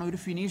കഴിഞ്ഞാണ് ഒരു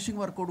ഫിനിഷിങ്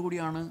വർക്കോട്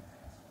കൂടിയാണ്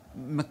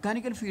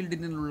മെക്കാനിക്കൽ ഫീൽഡിൽ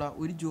നിന്നുള്ള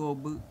ഒരു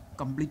ജോബ്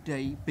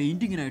കംപ്ലീറ്റായി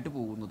പെയിൻറ്റിങ്ങിനായിട്ട്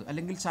പോകുന്നത്,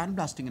 അല്ലെങ്കിൽ സാൻഡ്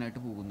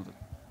ബ്ലാസ്റ്റിങ്ങിനായിട്ട് പോകുന്നത്.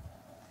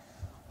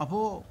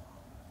 അപ്പോൾ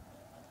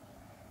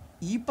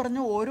ഈ പറഞ്ഞ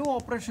ഓരോ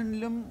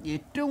ഓപ്പറേഷനിലും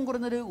ഏറ്റവും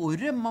കുറഞ്ഞൊരു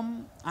 1 mm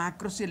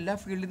ആക്യുറസി എല്ലാ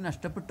ഫീൽഡിലും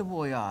നഷ്ടപ്പെട്ടു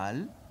പോയാൽ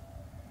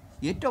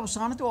ഏറ്റവും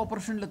അവസാനത്തെ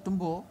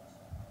ഓപ്പറേഷനിലെത്തുമ്പോൾ,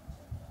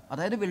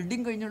 അതായത്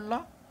വെൽഡിങ് കഴിഞ്ഞുള്ള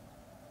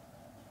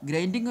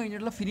ഗ്രൈൻഡിങ്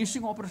കഴിഞ്ഞുള്ള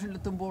ഫിനിഷിങ്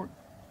ഓപ്പറേഷനിലെത്തുമ്പോൾ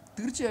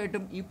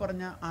തീർച്ചയായിട്ടും ഈ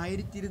പറഞ്ഞ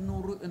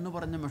 1200 എന്ന്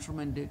പറഞ്ഞ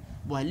മെഷർമെൻറ്റ്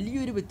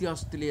വലിയൊരു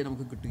വ്യത്യാസത്തിലേ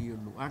നമുക്ക്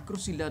കിട്ടുകയുള്ളൂ.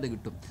 ആക്യുറസി ഇല്ലാതെ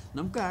കിട്ടും.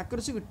 നമുക്ക്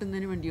ആക്യുറസി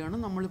കിട്ടുന്നതിന് വേണ്ടിയാണ്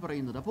നമ്മൾ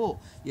പറയുന്നത്. അപ്പോൾ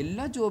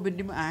എല്ലാ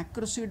ജോബിൻ്റെയും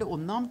ആക്യുറസിയുടെ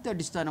ഒന്നാമത്തെ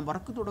അടിസ്ഥാനം,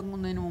 വർക്ക്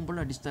തുടങ്ങുന്നതിന് മുമ്പുള്ള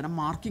അടിസ്ഥാനം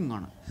മാർക്കിംഗ്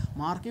ആണ്.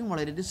 മാർക്കിംഗ്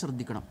വളരെ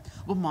ശ്രദ്ധിക്കണം.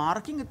 അപ്പോൾ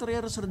മാർക്കിംഗ്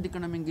എത്രയേറെ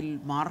ശ്രദ്ധിക്കണമെങ്കിൽ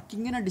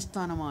മാർക്കിങ്ങിന്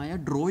അടിസ്ഥാനമായ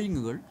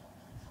ഡ്രോയിങ്ങുകൾ,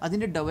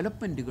 അതിൻ്റെ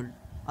ഡെവലപ്മെൻറ്റുകൾ,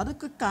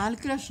 അതൊക്കെ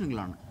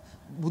കാൽക്കുലേഷനുകളാണ്,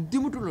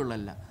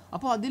 ബുദ്ധിമുട്ടുള്ളതല്ല.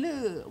 അപ്പോൾ അതിൽ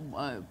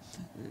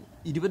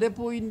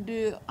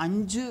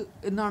 20.5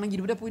 എന്നാണെങ്കിൽ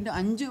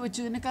 20.5 വെച്ച്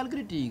തന്നെ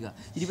കാൽക്കുലേറ്റ് ചെയ്യുക.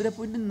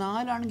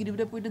 20.4 ആണെങ്കിൽ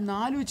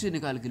 20.4 വെച്ച്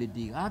തന്നെ കാൽക്കുലേറ്റ്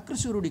ചെയ്യുക.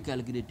 ആക്യുറസിയോടുകൂടി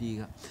കാൽക്കുലേറ്റ്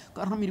ചെയ്യുക.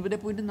 കാരണം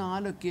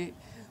 20.4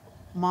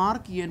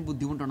 മാർക്ക് ചെയ്യാൻ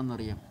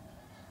ബുദ്ധിമുട്ടാണെന്നറിയാം.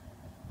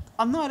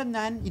 എന്നാലും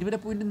ഞാൻ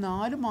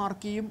 20.4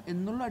 മാർക്ക് ചെയ്യും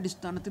എന്നുള്ള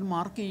അടിസ്ഥാനത്തിൽ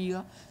മാർക്ക്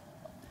ചെയ്യുക.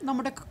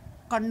 നമ്മുടെ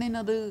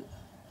കണ്ണിനത്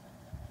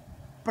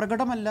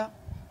പ്രകടമല്ല,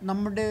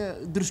 നമ്മുടെ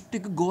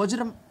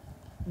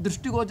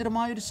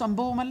ദൃഷ്ടിഗോചരമായൊരു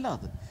സംഭവമല്ല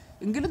അത്.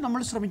 എങ്കിലും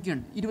നമ്മൾ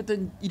ശ്രമിക്കുകയാണ്.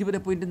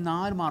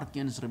 20.4 മാർക്ക്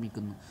ചെയ്യാൻ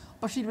ശ്രമിക്കുന്നു.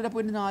 പക്ഷേ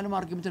 20.4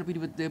 മാർക്ക് ചെയ്യുമ്പോൾ ചിലപ്പോൾ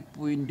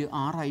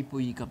 20.6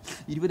 ആയിപ്പോയിരിക്കാം,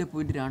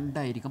 20.2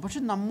 ആയിരിക്കാം.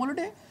 പക്ഷേ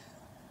നമ്മളുടെ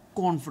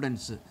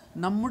കോൺഫിഡൻസ്,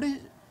 നമ്മുടെ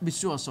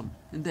വിശ്വാസം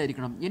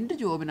എന്തായിരിക്കണം? എൻ്റെ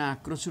ജോബിന്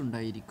ആക്യുറസി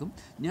ഉണ്ടായിരിക്കും,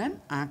 ഞാൻ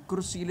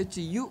ആക്യുറസിയിൽ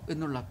ചെയ്യൂ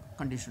എന്നുള്ള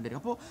കണ്ടീഷൻ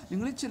ഉണ്ടായിരിക്കും. അപ്പോൾ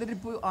നിങ്ങൾ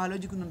ചിലരിപ്പോൾ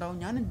ആലോചിക്കുന്നുണ്ടാവും,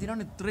 ഞാൻ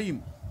എന്തിനാണ് ഇത്രയും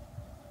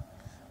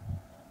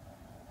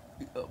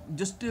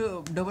ജസ്റ്റ്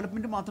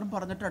ഡെവലപ്മെൻറ്റ് മാത്രം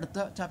പറഞ്ഞിട്ട് അടുത്ത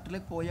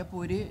ചാപ്റ്ററിലേക്ക് പോയാൽ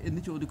പോരെ എന്ന്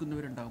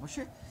ചോദിക്കുന്നവരുണ്ടാകും.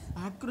 പക്ഷേ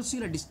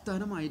ആക്യുറസിയിൽ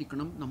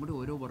അടിസ്ഥാനമായിരിക്കണം നമ്മുടെ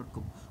ഓരോ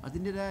വർക്കും.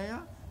 അതിൻ്റേതായ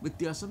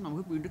വ്യത്യാസം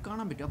നമുക്ക് വീണ്ടും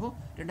കാണാൻ പറ്റും. അപ്പോൾ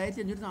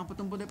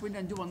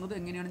 2549.5 വന്നത്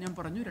എങ്ങനെയാണ് ഞാൻ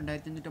പറഞ്ഞു.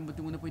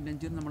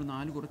 2553.5 നമ്മൾ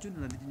 4 കുറച്ചു,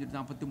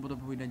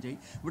 2549.5 ആയി.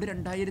 ഇവിടെ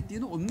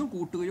 2000 ഒന്നും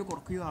കൂട്ടുകയോ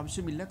കുറയ്ക്കുകയോ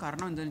ആവശ്യമില്ല.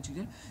 കാരണം എന്താണെന്ന് വെച്ച്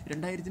കഴിഞ്ഞാൽ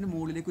 2000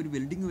 മുകളിലേക്ക് ഒരു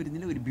വെൽഡിങ്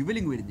വരുന്നില്ല, ഒരു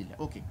ബിവലിങ് വരുന്നില്ല.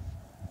 ഓക്കെ,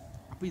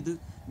 അപ്പോൾ ഇത്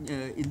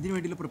എന്തിനു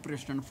വേണ്ടിയുള്ള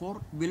പ്രിപ്പറേഷനാണ്? ഫോർ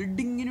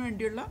വെൽഡിങ്ങിന്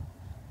വേണ്ടിയുള്ള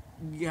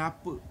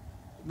ഗ്യാപ്പ്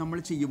നമ്മൾ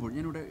ചെയ്യുമ്പോൾ,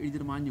 ഞാനിവിടെ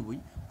എഴുതിയിട്ട് മാഞ്ഞു പോയി,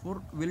 ഫോർ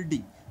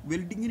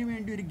വെൽഡിങ്ങിന്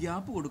വേണ്ടി ഒരു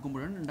ഗ്യാപ്പ്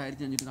കൊടുക്കുമ്പോഴാണ്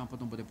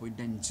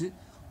 2549.5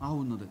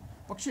 ആവുന്നത്.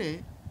 പക്ഷേ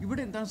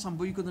ഇവിടെ എന്താണ്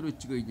സംഭവിക്കുന്നത്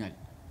വെച്ച് കഴിഞ്ഞാൽ,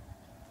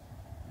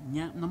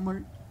 നമ്മൾ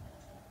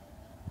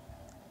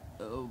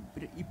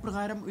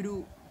ഇപ്രകാരം ഒരു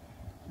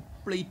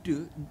പ്ലേറ്റ്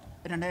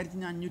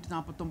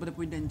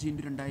 2549.5 ×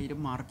 2000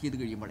 മാർക്ക് ചെയ്ത്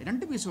കഴിയുമ്പോൾ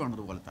 2 പീസുമാണ്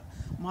അതുപോലത്തെ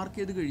മാർക്ക്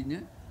ചെയ്ത് കഴിഞ്ഞ്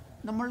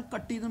നമ്മൾ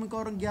കട്ട് ചെയ്ത്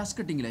മിക്കവാറും ഗ്യാസ്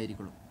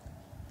കട്ടിങ്ങിലായിരിക്കുള്ളൂ.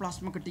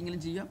 പ്ലാസ്മ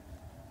കട്ടിങ്ങിലും ചെയ്യാം,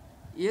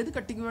 ഏത്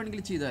കട്ടിങ്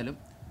വേണമെങ്കിലും ചെയ്താലും.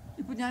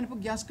 ഇപ്പോൾ ഞാനിപ്പോൾ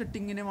ഗ്യാസ്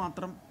കട്ടിങ്ങിനെ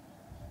മാത്രം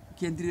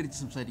കേന്ദ്രീകരിച്ച്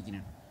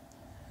സംസാരിക്കുന്നതാണ്.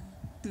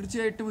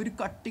 തീർച്ചയായിട്ടും ഒരു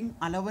കട്ടിങ്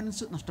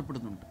അലവൻസ്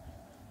നഷ്ടപ്പെടുന്നുണ്ട്.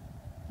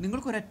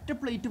 നിങ്ങൾക്കൊരൊറ്റ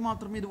പ്ലേറ്റ്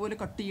മാത്രമേ ഇതുപോലെ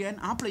കട്ട് ചെയ്യാൻ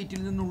ആ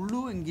പ്ലേറ്റിൽ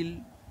നിന്നുള്ളൂ എങ്കിൽ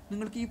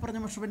നിങ്ങൾക്ക് ഈ പറഞ്ഞ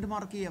മെഷർമെൻറ്റ്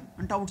മാർക്ക് ചെയ്യാം,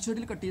 എന്നിട്ട് ഔട്ട്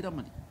സൈഡിൽ കട്ട് ചെയ്താൽ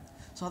മതി.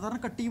 സാധാരണ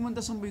കട്ട് ചെയ്യുമ്പോൾ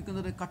എന്താ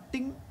സംഭവിക്കുന്നത്?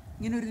 കട്ടിങ്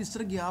ഇങ്ങനെ ഒരു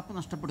നിശ്ചിത ഗ്യാപ്പ്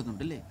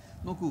നഷ്ടപ്പെടുന്നുണ്ട് അല്ലേ?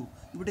 നോക്കൂ,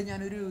 ഇവിടെ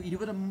ഞാനൊരു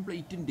 20 mm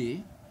പ്ലേറ്റിൻ്റെ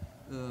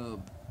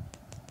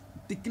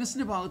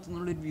തിക്നെസ്സിൻ്റെ ഭാഗത്തു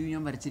നിന്നുള്ളൊരു വ്യൂ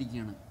ഞാൻ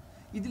വരച്ചിരിക്കുകയാണ്.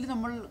 ഇതിൽ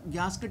നമ്മൾ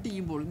ഗ്യാസ് കട്ട്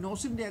ചെയ്യുമ്പോൾ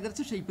നോസിലിൻ്റെ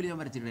ഏകദേശ ഷേപ്പിൽ ഞാൻ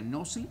വരച്ചിട്ടുണ്ട്.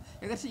 നോസിൽ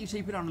ഏകദേശം ഈ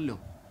ഷേപ്പിലാണല്ലോ.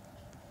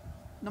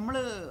 നമ്മൾ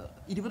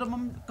 20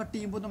 mm കട്ട്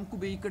ചെയ്യുമ്പോൾ നമുക്ക്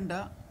ഉപയോഗിക്കേണ്ട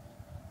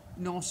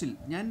നോസിൽ,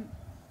 ഞാൻ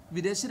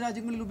വിദേശ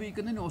രാജ്യങ്ങളിൽ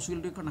ഉപയോഗിക്കുന്ന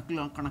നോസുകളുടെ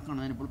കണക്കാണ്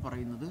ഞാനിപ്പോൾ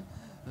പറയുന്നത്.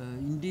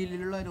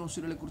 ഇന്ത്യയിലുള്ള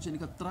നോസുകളെക്കുറിച്ച്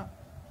എനിക്കത്ര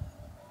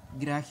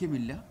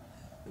ഗ്രാഹ്യമില്ല.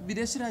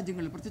 വിദേശ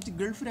രാജ്യങ്ങളിൽ, പ്രത്യേകിച്ച്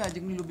ഗൾഫ്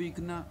രാജ്യങ്ങളിൽ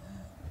ഉപയോഗിക്കുന്ന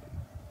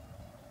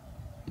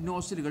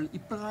നോസിലുകൾ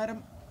ഇപ്രകാരം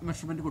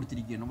മെഷർമെൻറ്റ്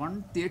കൊടുത്തിരിക്കുകയാണ്.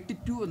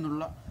 132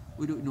 എന്നുള്ള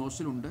ഒരു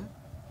നോസിലുണ്ട്.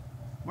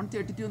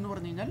 132 എന്ന്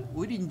പറഞ്ഞു കഴിഞ്ഞാൽ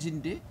 1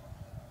 ഇഞ്ചിൻ്റെ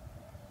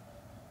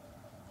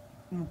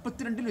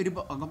 32ൽ 1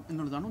 ഭാഗം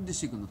എന്നുള്ളതാണ്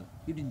ഉദ്ദേശിക്കുന്നത്.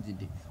 1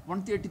 ഇഞ്ചിൻ്റെ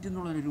 132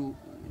 എന്നുള്ളൊരു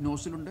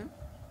നോസിലുണ്ട്.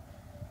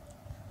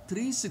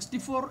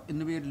 364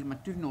 എന്ന പേരിൽ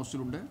മറ്റൊരു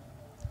നോസിലുണ്ട്.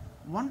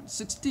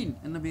 116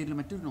 എന്ന പേരിൽ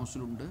മറ്റൊരു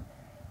നോസിലുണ്ട്.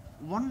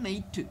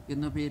 18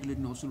 എന്ന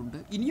പേരിലൊരു നോസിലുണ്ട്.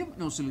 ഇനിയും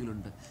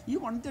നോസിലുകളുണ്ട്. ഈ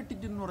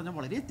 132 എന്ന് പറഞ്ഞാൽ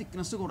വളരെ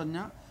തിക്നെസ് കുറഞ്ഞ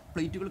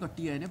പ്ലേറ്റുകൾ കട്ട്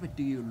ചെയ്യാനേ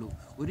പറ്റുകയുള്ളൂ.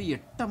 ഒരു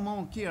 8 mm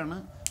ഒക്കെയാണ്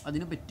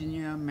അതിന്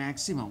പറ്റിയ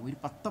മാക്സിമം. ഒരു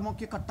 10 mm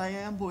ഒക്കെ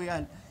കട്ടായാൻ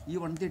പോയാൽ ഈ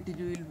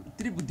 132ൽ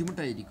ഇത്തിരി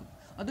ബുദ്ധിമുട്ടായിരിക്കും.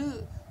 അത്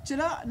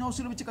ചില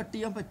നോസിൽ വെച്ച് കട്ട്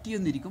ചെയ്യാൻ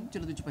പറ്റിയെന്നിരിക്കും,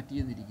 ചിലത് വെച്ച്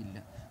പറ്റിയെന്നിരിക്കില്ല.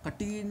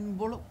 കട്ട്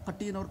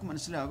ചെയ്യുന്നവർക്ക്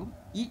മനസ്സിലാകും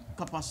ഈ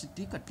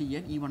കപ്പാസിറ്റി കട്ട്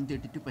ചെയ്യാൻ ഈ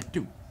 132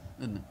 പറ്റും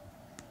എന്ന്.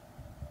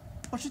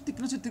 പക്ഷേ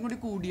തിക്നെസ് ഇത്തിരി കൂടി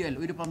കൂടിയാൽ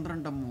ഒരു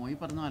 12 mm ഈ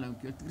 14 mm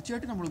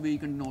തീർച്ചയായിട്ടും നമ്മൾ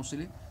ഉപയോഗിക്കേണ്ട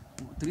നോസിൽ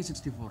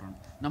 364 ആണ്.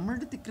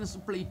 നമ്മളുടെ തിക്നെസ്,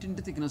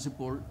 പ്ലേറ്റിൻ്റെ തിക്നെസ്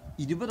ഇപ്പോൾ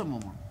 20 mm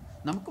ആണ്.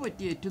 നമുക്ക്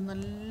പറ്റിയ ഏറ്റവും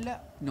നല്ല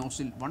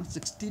നോസിൽ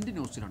 116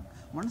 നോസിലാണ്.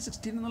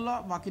 116 എന്നുള്ള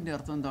വാക്കിൻ്റെ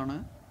അർത്ഥം എന്താണ്?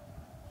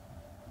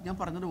 ഞാൻ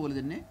പറഞ്ഞതുപോലെ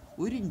തന്നെ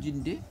 1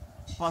 ഇഞ്ചിൻ്റെ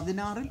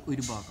 16ൽ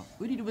 1 ഭാഗം,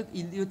 ഒരു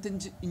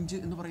 25 ഇഞ്ച്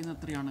എന്ന് പറയുന്നത്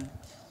എത്രയാണ്?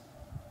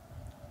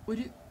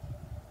 ഒരു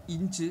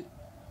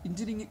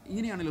ഇഞ്ചിന്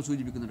ഇങ്ങനെയാണല്ലോ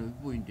സൂചിപ്പിക്കുന്നത്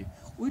പോയിന്റ്.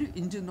 1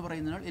 ഇഞ്ച് എന്ന്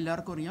പറയുന്നതിനാൽ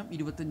എല്ലാവർക്കും അറിയാം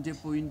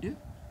 25.4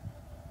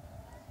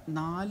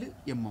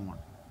 mm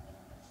ആണ്.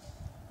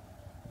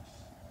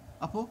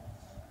 അപ്പോൾ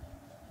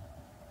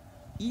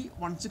ഈ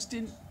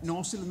 116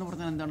 നോസിൽ എന്ന്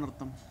പറഞ്ഞാൽ എന്താണ്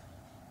അർത്ഥം?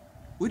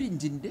 1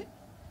 ഇഞ്ചിൻ്റെ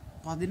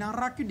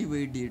 16ആക്കി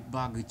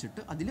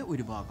ഭാഗിച്ചിട്ട് അതിലെ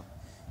ഒരു ഭാഗം.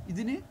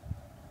 ഇതിന്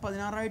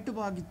 16ആയിട്ട്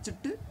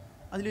ഭാഗിച്ചിട്ട്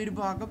അതിലൊരു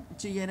ഭാഗം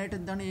ചെയ്യാനായിട്ട്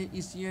എന്താണ്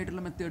ഈസി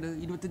ആയിട്ടുള്ള മെത്തേഡ്?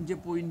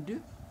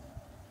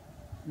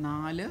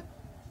 25.4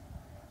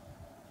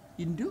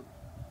 ഇൻറ്റു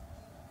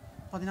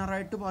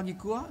 16ആയിട്ട്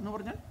ഭാഗിക്കുക എന്ന്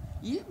പറഞ്ഞാൽ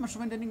ഈ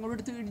മെഷർമെൻറ്റ് തന്നെ ഇങ്ങോട്ട്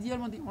എടുത്ത് എഴുതിയാൽ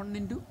മതി. 1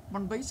 ഇൻറ്റു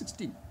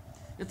 1/16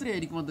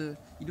 എത്രയായിരിക്കും അത്?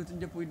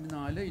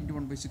 25.4 ഇൻറ്റു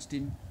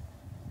 1/16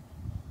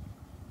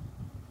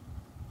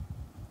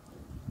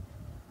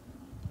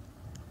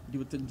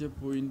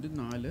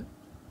 25.4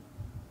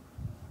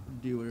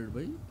 ഡിവൈഡഡ്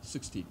ബൈ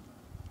 16.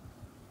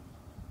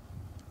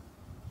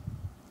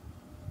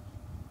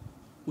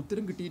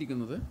 ഉത്തരം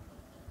കിട്ടിയിരിക്കുന്നത്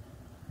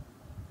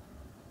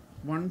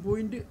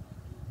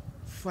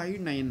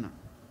 1.59 ആണ്.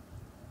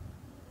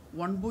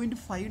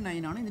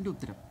 1.59 ആണ് ഇതിൻ്റെ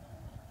ഉത്തരം.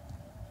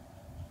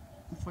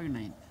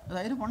 59,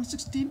 അതായത്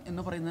 116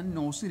 എന്ന് പറയുന്ന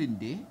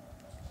നോസിലിൻ്റെ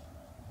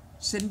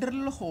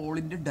സെൻട്രൽ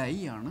ഹോളിൻ്റെ ഡൈ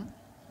ആണ്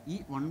ഈ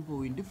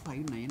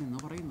 1.59 എന്ന്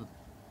പറയുന്നത്.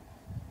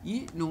 ഈ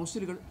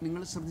നോസിലുകൾ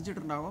നിങ്ങൾ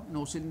ശ്രദ്ധിച്ചിട്ടുണ്ടാവാം.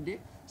 നോസിലിൻ്റെ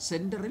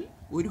സെൻറ്ററിൽ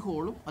ഒരു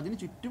ഹോളും അതിന്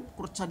ചുറ്റും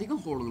കുറച്ചധികം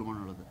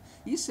ഹോളുകളുമാണുള്ളത്.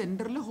 ഈ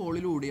സെൻറ്ററിലെ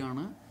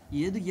ഹോളിലൂടെയാണ്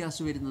ഏത്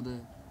ഗ്യാസ് വരുന്നത്?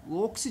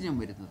 ഓക്സിജൻ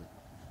വരുന്നത്.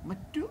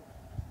 മറ്റു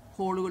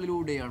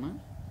ഹോളുകളിലൂടെയാണ്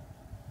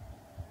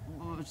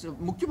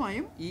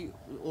മുഖ്യമായും ഈ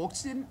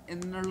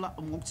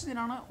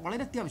ഓക്സിജനാണ്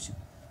വളരെ അത്യാവശ്യം.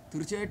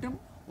 തീർച്ചയായിട്ടും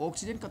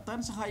ഓക്സിജൻ കത്താൻ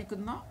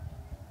സഹായിക്കുന്ന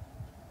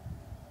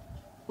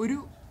ഒരു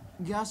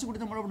ഗ്യാസ് കൂടി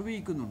നമ്മൾ അവിടെ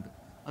ഉപയോഗിക്കുന്നുണ്ട്.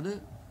 അത്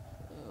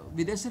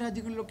വിദേശ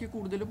രാജ്യങ്ങളിലൊക്കെ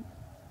കൂടുതലും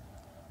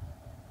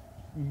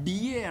ഡി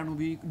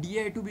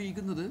ആയിട്ട്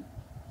ഉപയോഗിക്കുന്നത്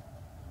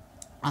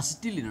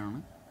അസിറ്റിലിനാണ്.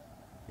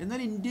 എന്നാൽ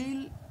ഇന്ത്യയിൽ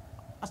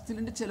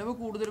അസിറ്റിലിൻ്റെ ചിലവ്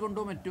കൂടുതൽ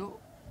കൊണ്ടോ മറ്റോ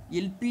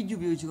LPG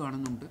ഉപയോഗിച്ച്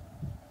കാണുന്നുണ്ട്.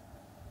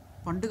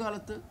 പണ്ട്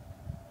കാലത്ത്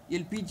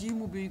LPGയും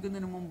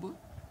ഉപയോഗിക്കുന്നതിന് മുമ്പ്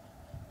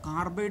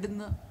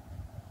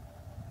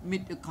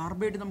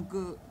കാർബൈഡ്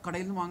നമുക്ക്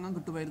കടയിൽ നിന്ന് വാങ്ങാൻ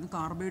കിട്ടുമായിരുന്നു.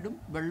 കാർബൈഡും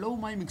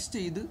വെള്ളവുമായി മിക്സ്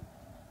ചെയ്ത്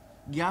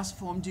ഗ്യാസ്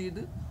ഫോം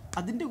ചെയ്ത്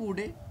അതിൻ്റെ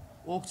കൂടെ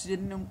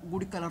ഓക്സിജനും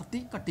കൂടി കലർത്തി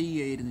കട്ട്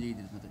ചെയ്യുകയായിരുന്നു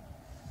ചെയ്തിരുന്നത്.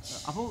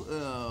 അപ്പോൾ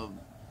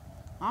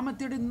ആ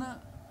മെത്തേഡ് ഇന്ന്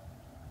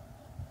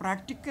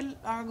പ്രാക്ടിക്കൽ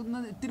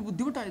ആകുന്നത് ഇത്തിരി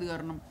ബുദ്ധിമുട്ടായത്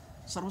കാരണം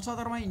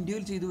സർവ്വസാധാരണമായി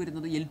ഇന്ത്യയിൽ ചെയ്തു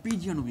വരുന്നത്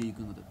LPG ആണ്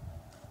ഉപയോഗിക്കുന്നത്.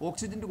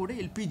 ഓക്സിജൻ്റെ കൂടെ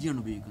LPG ആണ്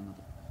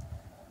ഉപയോഗിക്കുന്നത്.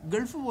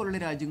 ഗൾഫ് പോലുള്ള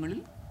രാജ്യങ്ങളിൽ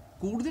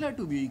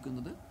കൂടുതലായിട്ട്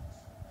ഉപയോഗിക്കുന്നത്,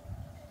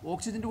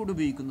 ഓക്സിജൻ്റെ കൂടെ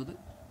ഉപയോഗിക്കുന്നത്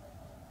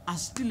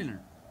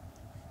അസിറ്റിലിനാണ്.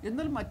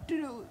 എന്നാൽ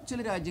മറ്റൊരു ചില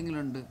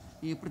രാജ്യങ്ങളുണ്ട്,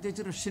 ഈ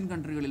പ്രത്യേകിച്ച് റഷ്യൻ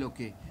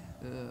കൺട്രികളിലൊക്കെ,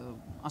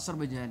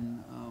 അസർബൈജാൻ,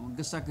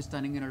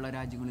 ഖസാക്കിസ്ഥാൻ ഇങ്ങനെയുള്ള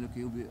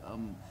രാജ്യങ്ങളിലൊക്കെ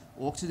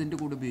ഓക്സിജൻ്റെ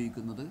കൂടെ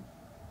ഉപയോഗിക്കുന്നത്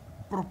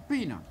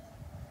പ്രൊപ്പെയിനാണ്.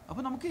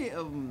 അപ്പോൾ നമുക്ക്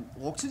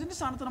ഓക്സിജൻ്റെ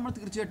സ്ഥാനത്ത് നമ്മൾ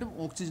തീർച്ചയായിട്ടും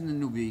ഓക്സിജൻ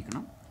തന്നെ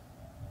ഉപയോഗിക്കണം.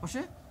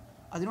 പക്ഷേ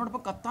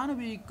അതിനോടൊപ്പം കത്താൻ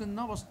ഉപയോഗിക്കുന്ന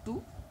വസ്തു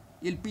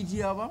LPG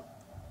ആവാം,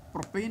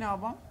 പ്രൊപ്പെയിൻ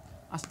ആവാം,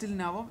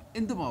 അസിറ്റിലിനാവാം,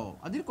 എന്തുമാവാം,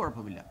 അതിൽ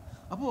കുഴപ്പമില്ല.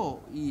 അപ്പോൾ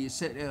ഈ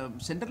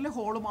സെൻറ്ററിലെ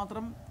ഹോള്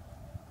മാത്രം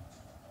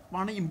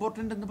ആണ്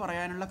ഇമ്പോർട്ടൻ്റ് എന്ന്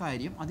പറയാനുള്ള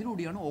കാര്യം,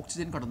 അതിലൂടെയാണ്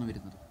ഓക്സിജൻ കടന്നു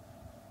വരുന്നത്.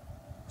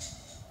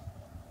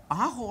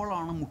 ആ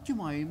ഹോളാണ്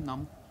മുഖ്യമായും നാം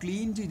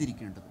ക്ലീൻ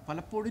ചെയ്തിരിക്കേണ്ടത്.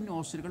 പലപ്പോഴും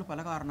നോസിലുകൾ പല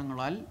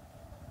കാരണങ്ങളാൽ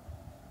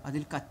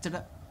അതിൽ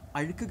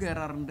അഴുക്ക്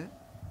കയറാറുണ്ട്.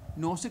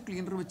 നോസിൽ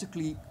ക്ലീനർ വെച്ച്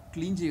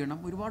ക്ലീൻ ചെയ്യണം.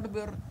 ഒരുപാട്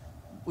പേർ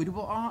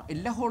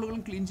എല്ലാ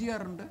ഹോളുകളും ക്ലീൻ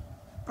ചെയ്യാറുണ്ട്.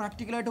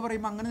 പ്രാക്ടിക്കലായിട്ട്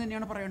പറയുമ്പോൾ അങ്ങനെ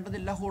തന്നെയാണ് പറയേണ്ടത്,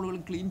 എല്ലാ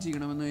ഹോളുകളും ക്ലീൻ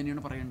ചെയ്യണമെന്ന്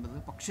തന്നെയാണ് പറയേണ്ടത്.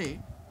 പക്ഷേ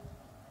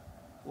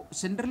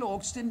സെൻട്രൽ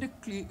ഓക്സിജൻ്റെ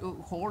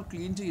ഹോൾ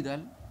ക്ലീൻ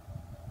ചെയ്താൽ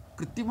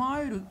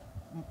കൃത്യമായൊരു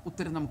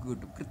ഉത്തരം നമുക്ക്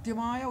കിട്ടും,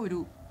 കൃത്യമായ ഒരു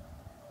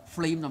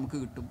ഫ്ലെയിം നമുക്ക്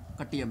കിട്ടും,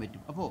 കട്ട് ചെയ്യാൻ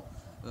പറ്റും. അപ്പോൾ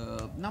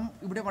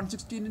ഇവിടെ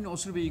 116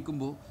 നോസിൽ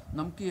ഉപയോഗിക്കുമ്പോൾ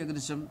നമുക്ക്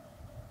ഏകദേശം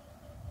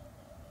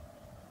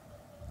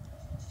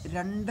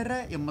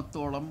 2.5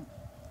 mm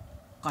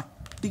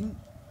കട്ടിങ്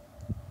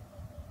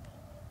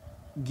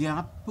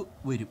ഗ്യാപ്പ്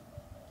വരും.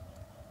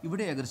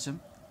 ഇവിടെ ഏകദേശം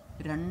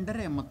 2.5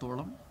 mm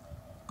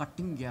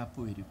കട്ടിങ് ഗ്യാപ്പ്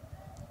വരും.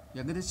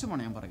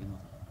 ഏകദേശമാണ് ഞാൻ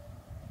പറയുന്നത്.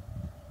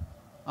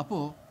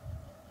 അപ്പോൾ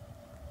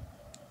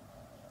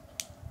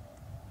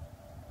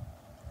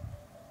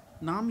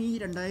നാം ഈ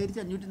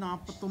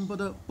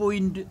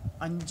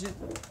 2549.5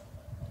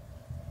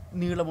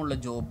 നീളമുള്ള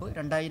ജോബ്,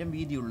 2000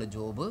 വീതിയുള്ള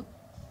ജോബ്,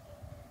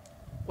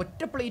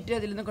 ഒറ്റ പ്ലേറ്റ്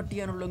അതിൽ നിന്ന് കട്ട്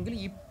ചെയ്യാനുള്ളെങ്കിൽ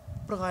ഈ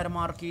പ്രകാരം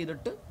മാർക്ക്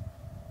ചെയ്തിട്ട്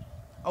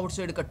ഔട്ട്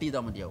സൈഡ് കട്ട്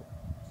ചെയ്താൽ മതിയാവും.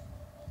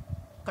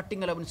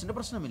 കട്ടിങ് അലവൻസിൻ്റെ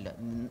പ്രശ്നമില്ല.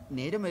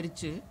 നേരെ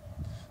മറിച്ച്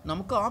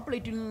നമുക്ക് ആ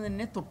പ്ലേറ്റിൽ നിന്ന്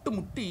തന്നെ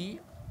തൊട്ടുമുട്ടി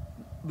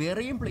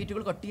വേറെയും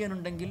പ്ലേറ്റുകൾ കട്ട്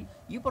ചെയ്യാനുണ്ടെങ്കിൽ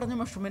ഈ പറഞ്ഞ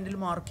മെഷർമെൻറ്റിൽ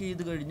മാർക്ക്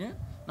ചെയ്ത് കഴിഞ്ഞ്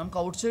നമുക്ക്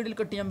ഔട്ട് സൈഡിൽ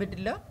കട്ട് ചെയ്യാൻ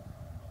പറ്റില്ല,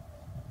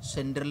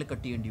 സെൻറ്ററിൽ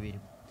കട്ട് ചെയ്യേണ്ടി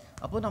വരും.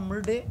 അപ്പോൾ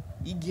നമ്മളുടെ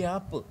ഈ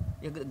ഗ്യാപ്പ്,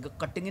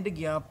 കട്ടിങ്ങിൻ്റെ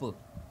ഗ്യാപ്പ്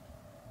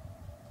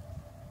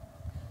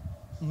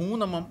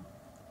 3 mm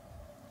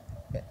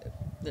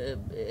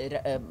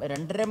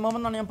 2.5 mm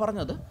എന്നാണ് ഞാൻ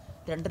പറഞ്ഞത്.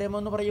 2.5 mm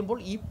എന്ന് പറയുമ്പോൾ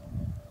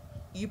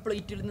ഈ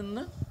പ്ലേറ്റിൽ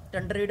നിന്ന്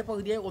 2.5യുടെ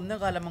പകുതിയായ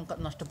 1.25 mm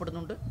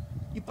നഷ്ടപ്പെടുന്നുണ്ട്.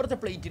 ഇപ്പുറത്തെ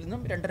പ്ലേറ്റിൽ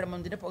നിന്നും 2.5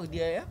 mm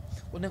പകുതിയായ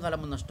 1.25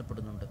 mm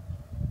നഷ്ടപ്പെടുന്നുണ്ട്.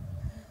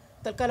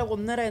 തൽക്കാലം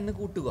 1.5 എന്ന്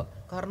കൂട്ടുക.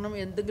 കാരണം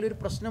എന്തെങ്കിലും ഒരു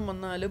പ്രശ്നം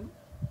വന്നാലും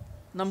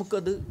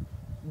നമുക്കത്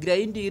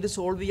ഗ്രൈൻഡ് ചെയ്ത്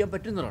സോൾവ് ചെയ്യാൻ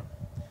പറ്റുന്നതാണ്.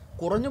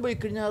 കുറഞ്ഞു പോയി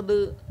കഴിഞ്ഞാൽ അത്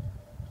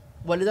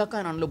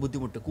വലുതാക്കാനാണല്ലോ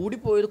ബുദ്ധിമുട്ട്.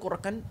 കൂടിപ്പോയത്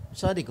കുറക്കാൻ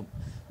സാധിക്കും.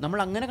 നമ്മൾ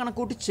അങ്ങനെ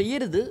കണക്കൂട്ടി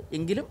ചെയ്യരുത്.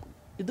 എങ്കിലും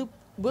ഇത്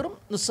വെറും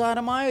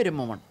നിസ്സാരമായ ഒരു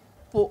എമ്മമാണ്.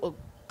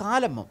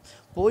 4 mm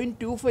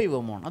 0.25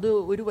 mm ആണ്. അത്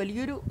ഒരു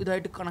വലിയൊരു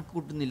ഇതായിട്ട് കണക്ക്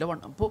കൂട്ടുന്നില്ല.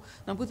 അപ്പോൾ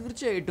നമുക്ക്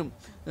തീർച്ചയായിട്ടും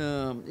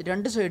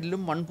 2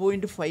 സൈഡിലും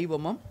 1.5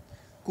 mm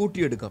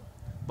കൂട്ടിയെടുക്കാം.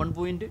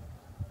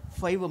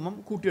 1.5 mm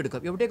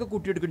കൂട്ടിയെടുക്കാം. എവിടെയൊക്കെ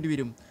കൂട്ടിയെടുക്കേണ്ടി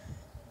വരും?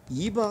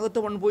 ഈ ഭാഗത്ത്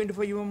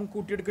 1.5 mm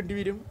കൂട്ടിയെടുക്കേണ്ടി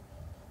വരും.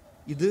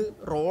 ഇത്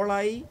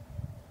റോളായി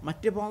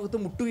മറ്റേ ഭാഗത്ത്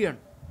മുട്ടുകയാണ്.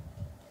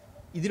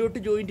 ഇതിലോട്ട്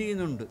ജോയിൻറ്റ്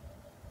ചെയ്യുന്നുണ്ട്.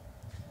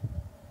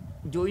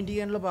 ജോയിൻറ്റ്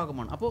ചെയ്യാനുള്ള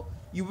ഭാഗമാണ്. അപ്പോൾ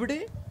ഇവിടെ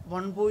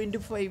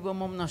 1.5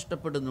 mm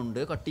നഷ്ടപ്പെടുന്നുണ്ട്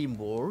കട്ട്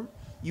ചെയ്യുമ്പോൾ.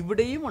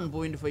 ഇവിടെയും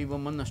 1.5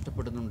 mm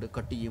നഷ്ടപ്പെടുന്നുണ്ട്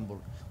കട്ട് ചെയ്യുമ്പോൾ.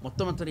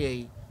 മൊത്തം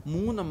എത്രയായി?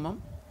 3 mm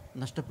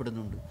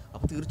നഷ്ടപ്പെടുന്നുണ്ട്.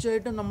 അപ്പോൾ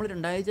തീർച്ചയായിട്ടും നമ്മൾ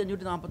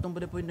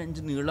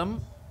 2549.5 നീളം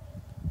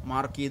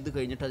മാർക്ക് ചെയ്ത്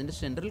കഴിഞ്ഞിട്ട് അതിൻ്റെ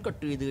സെൻറ്ററിൽ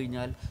കട്ട് ചെയ്ത്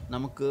കഴിഞ്ഞാൽ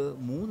നമുക്ക്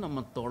 3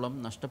 mm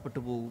നഷ്ടപ്പെട്ടു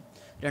പോകും.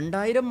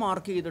 2000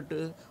 മാർക്ക് ചെയ്തിട്ട്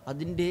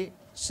അതിൻ്റെ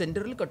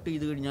സെൻറ്ററിൽ കട്ട്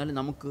ചെയ്ത് കഴിഞ്ഞാൽ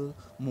നമുക്ക്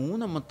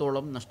 3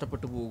 mm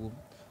നഷ്ടപ്പെട്ടു പോകും.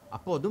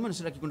 അപ്പോൾ അത്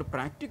മനസ്സിലാക്കിക്കൊണ്ട്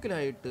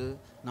പ്രാക്ടിക്കലായിട്ട്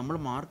നമ്മൾ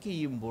മാർക്ക്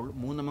ചെയ്യുമ്പോൾ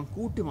 3 mm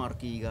കൂട്ടി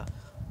മാർക്ക് ചെയ്യുക.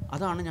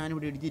 അതാണ്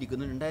ഞാനിവിടെ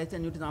എഴുതിയിരിക്കുന്നത്.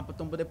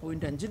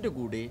 2549.5ൻ്റെ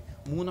കൂടെ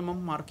 3 mm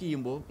മാർക്ക്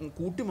ചെയ്യുമ്പോൾ,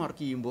 കൂട്ടി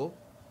മാർക്ക് ചെയ്യുമ്പോൾ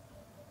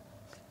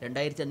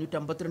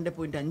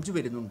 2552.5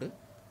 വരുന്നുണ്ട്.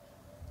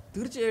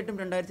 തീർച്ചയായിട്ടും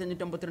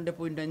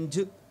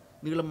 2552.5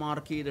 നീളം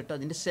മാർക്ക് ചെയ്തിട്ട്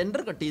അതിൻ്റെ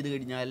സെൻറ്റർ കട്ട് ചെയ്ത്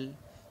കഴിഞ്ഞാൽ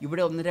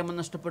ഇവിടെ 1.5 mm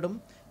നഷ്ടപ്പെടും,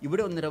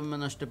 ഇവിടെ 1.5 mm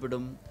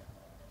നഷ്ടപ്പെടും.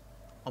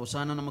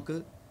 അവസാനം നമുക്ക്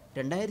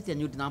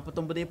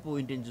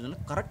 2549.5 എന്നുള്ള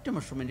കറക്റ്റ്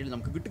മെഷർമെൻറ്റിൽ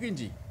നമുക്ക് കിട്ടുകയും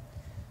ചെയ്യും.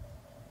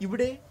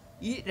 ഇവിടെ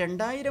ഈ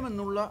 2000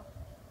 എന്നുള്ള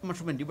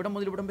മെഷർമെൻറ്റ്, ഇവിടെ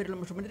മുതൽ ഇവിടം വരെയുള്ള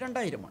മെഷർമെൻറ്റ്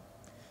 2000 ആണ്.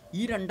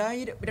 ഈ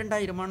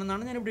 2000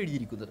 ആണെന്നാണ് ഞാനിവിടെ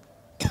എഴുതിയിരിക്കുന്നത്.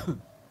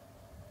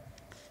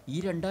 ഈ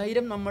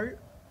 2000 നമ്മൾ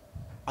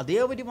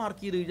അതേപടി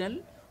മാർക്ക് ചെയ്ത് കഴിഞ്ഞാൽ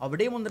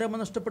അവിടെയും 1.5 mm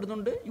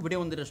നഷ്ടപ്പെടുന്നുണ്ട്, ഇവിടെ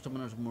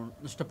 1.5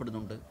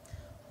 നഷ്ടപ്പെടുന്നുണ്ട്.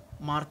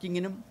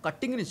 മാർക്കിങ്ങിനും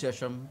കട്ടിങ്ങിനും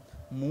ശേഷം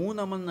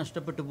 3 mm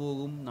നഷ്ടപ്പെട്ടു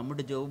പോകും.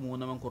 നമ്മുടെ ജോബ്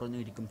 3 mm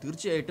കുറഞ്ഞിരിക്കും.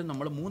 തീർച്ചയായിട്ടും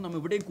നമ്മൾ 3 mm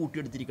ഇവിടെയും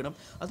കൂട്ടിയെടുത്തിരിക്കണം.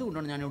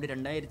 അതുകൊണ്ടാണ് ഞാനിവിടെ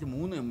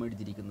 2003 mm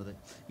എഴുതിയിരിക്കുന്നത്.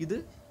 ഇത്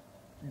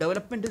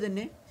ഡെവലപ്മെൻറ്റ്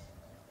തന്നെ.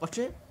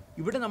 പക്ഷേ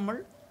ഇവിടെ നമ്മൾ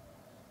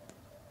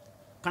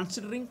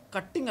കൺസിഡറിങ്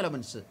കട്ടിങ്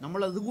അലവൻസ്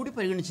നമ്മൾ അതുകൂടി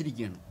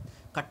പരിഗണിച്ചിരിക്കുകയാണ്.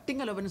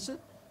 കട്ടിങ് അലവൻസ്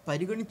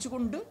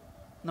പരിഗണിച്ചുകൊണ്ട്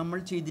നമ്മൾ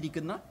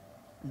ചെയ്തിരിക്കുന്ന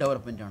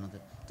ഡെവലപ്മെൻറ്റാണത്.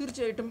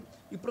 തീർച്ചയായിട്ടും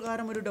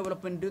ഇപ്രകാരം ഒരു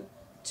ഡെവലപ്മെൻറ്റ്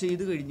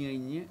ചെയ്ത്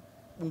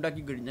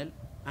ഉണ്ടാക്കി കഴിഞ്ഞാൽ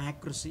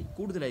ആക്യുറസി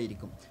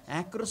കൂടുതലായിരിക്കും.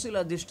 ആക്യുറസിയിൽ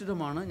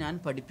അധിഷ്ഠിതമാണ് ഞാൻ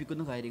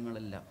പഠിപ്പിക്കുന്ന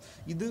കാര്യങ്ങളെല്ലാം.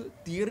 ഇത്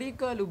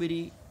തിയറിയേക്കാളുപരി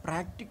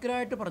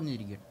പ്രാക്ടിക്കലായിട്ട്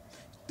പറഞ്ഞിരിക്കുകയാണ്.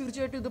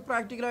 തീർച്ചയായിട്ടും ഇത്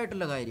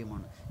പ്രാക്ടിക്കലായിട്ടുള്ള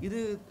കാര്യമാണ്. ഇത്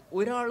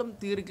ഒരാളും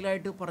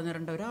തിയറിക്കലായിട്ട് പറഞ്ഞു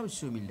തരേണ്ട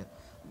ഒരാവശ്യവുമില്ല.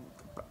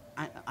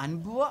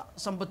 അനുഭവ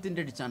സമ്പത്തിൻ്റെ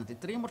അടിസ്ഥാനത്തിൽ,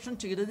 ഇത്രയും വർഷം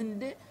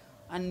ചെയ്തതിൻ്റെ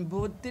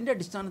അനുഭവത്തിൻ്റെ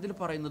അടിസ്ഥാനത്തിൽ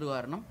പറയുന്നത്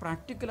കാരണം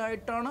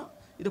പ്രാക്ടിക്കലായിട്ടാണ്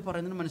ഇത്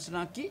പറയുന്നത്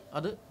മനസ്സിലാക്കി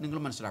അത് നിങ്ങൾ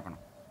മനസ്സിലാക്കണം.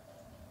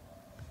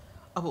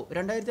 അപ്പോൾ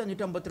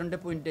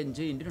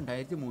 2552.5 ×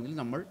 2003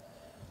 നമ്മൾ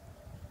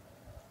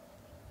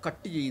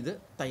കട്ട് ചെയ്ത്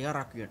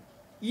തയ്യാറാക്കുകയാണ്.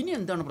 ഇനി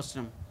എന്താണ്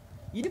പ്രശ്നം?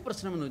 ഇനി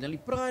പ്രശ്നമെന്ന് പറഞ്ഞാൽ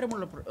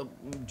ഇപ്രകാരമുള്ള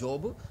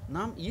ജോബ്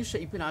നാം ഈ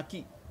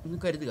ഷേപ്പിലാക്കി എന്ന്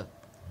കരുതുക.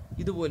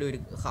 ഇതുപോലെ ഒരു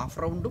ഹാഫ്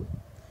റൗണ്ടും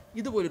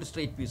ഇതുപോലൊരു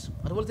സ്ട്രെയിറ്റ് പീസും,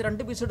 അതുപോലത്തെ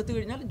 2 പീസ് എടുത്തു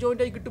കഴിഞ്ഞാൽ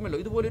ജോയിൻ്റായി കിട്ടുമല്ലോ,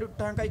 ഇതുപോലൊരു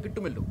ടാങ്കായി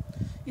കിട്ടുമല്ലോ.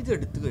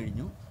 ഇതെടുത്തു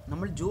കഴിഞ്ഞു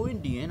നമ്മൾ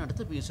ജോയിൻറ്റ് ചെയ്യാൻ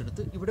അടുത്ത പീസ്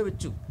എടുത്ത് ഇവിടെ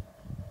വെച്ചു,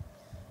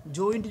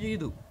 ജോയിൻറ്റ്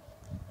ചെയ്തു.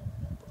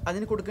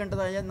 അതിന്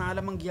കൊടുക്കേണ്ടതായ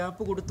 4 mm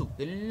ഗ്യാപ്പ് കൊടുത്തു,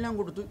 എല്ലാം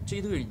കൊടുത്തു,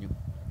 ചെയ്തു കഴിഞ്ഞു.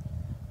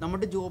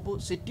 നമ്മുടെ ജോബ്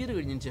സെറ്റ് ചെയ്ത്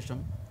കഴിഞ്ഞതിന് ശേഷം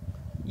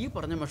ഈ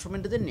പറഞ്ഞ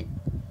മെഷർമെൻറ്റ് തന്നെ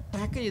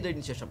ടാക്ക്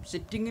ചെയ്തതിന് ശേഷം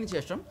സെറ്റിങ്ങിന്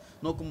ശേഷം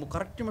നോക്കുമ്പോൾ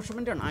കറക്റ്റ്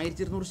മെഷർമെൻറ്റാണ്.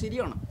 1200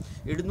 ശരിയാണ്,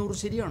 700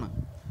 ശരിയാണ്,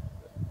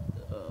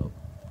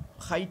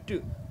 ഹൈറ്റ്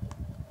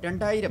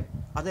 2000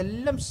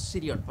 അതെല്ലാം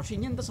ശരിയാണ്. പക്ഷേ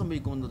ഇനി എന്താ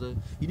സംഭവിക്കുന്നത്?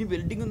 ഇനി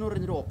വെൽഡിംഗ് എന്ന്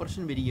പറയുന്നൊരു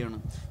ഓപ്പറേഷൻ വരികയാണ്.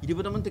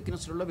 20 mm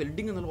തിക്നെസ്സിലുള്ള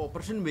വെൽഡിംഗ് എന്നുള്ള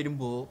ഓപ്പറേഷൻ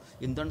വരുമ്പോൾ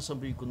എന്താണ്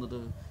സംഭവിക്കുന്നത്?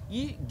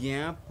 ഈ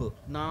ഗ്യാപ്പ്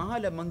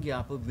 4 mm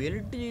ഗ്യാപ്പ്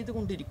വെൽഡ്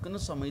ചെയ്തുകൊണ്ടിരിക്കുന്ന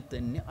സമയത്ത്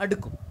തന്നെ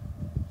അടുക്കും.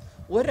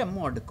 1 mm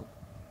അടുക്കും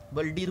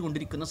വെൽഡ്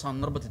ചെയ്തുകൊണ്ടിരിക്കുന്ന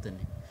സന്ദർഭത്തിൽ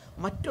തന്നെ.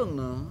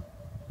 മറ്റൊന്ന്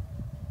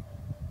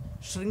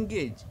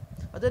ഷ്രിങ്കേജ്,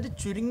 അതായത്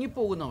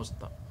ചുരുങ്ങിപ്പോകുന്ന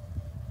അവസ്ഥ.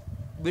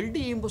 വെൽഡ്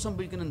ചെയ്യുമ്പോൾ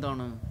സംഭവിക്കുന്ന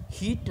എന്താണ്?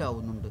 ഹീറ്റ്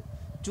ആവുന്നുണ്ട്.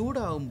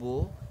 ചൂടാകുമ്പോൾ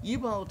ഈ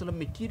ഭാഗത്തുള്ള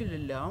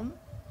മെറ്റീരിയലെല്ലാം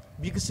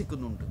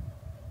വികസിക്കുന്നുണ്ട്.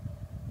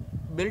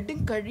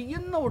 വെൽഡിങ്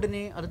കഴിയുന്ന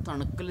ഉടനെ അത്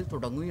തണുക്കൽ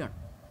തുടങ്ങുകയാണ്.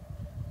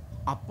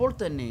 അപ്പോൾ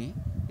തന്നെ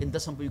എന്താ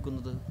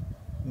സംഭവിക്കുന്നത്?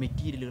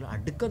 മെറ്റീരിയലുകൾ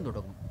അടുക്കാൻ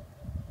തുടങ്ങും.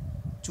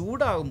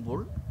 ചൂടാകുമ്പോൾ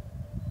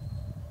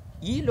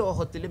ഈ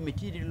ലോഹത്തിലെ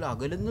മെറ്റീരിയൽ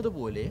അകലുന്നത്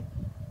പോലെ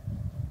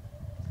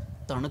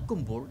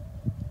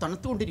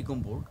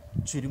തണുത്തുകൊണ്ടിരിക്കുമ്പോൾ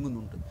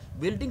ചുരുങ്ങുന്നുണ്ട്.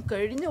 വെൽഡിങ്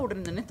കഴിഞ്ഞ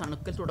ഉടനെ തന്നെ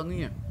തണുക്കൽ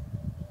തുടങ്ങുകയാണ്.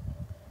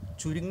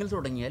 ചുരുങ്ങൽ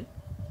തുടങ്ങിയാൽ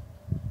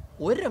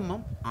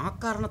ഒരെണ്ണം ആ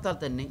കാരണത്താൽ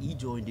തന്നെ ഈ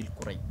ജോയിൻറ്റിൽ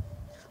കുറയും.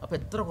 അപ്പോൾ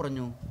എത്ര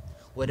കുറഞ്ഞു?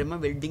 ഒരെണ്ണം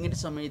വെൽഡിങ്ങിൻ്റെ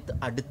സമയത്ത്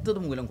അടുത്തത്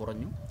മൂലം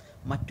കുറഞ്ഞു,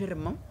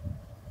 മറ്റൊരെണ്ണം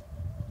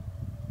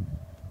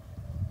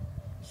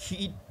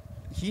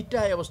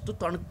ഹീറ്റായ വസ്തു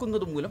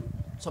തണുക്കുന്നത് മൂലം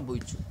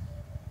സംഭവിച്ചു.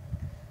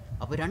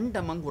 അപ്പോൾ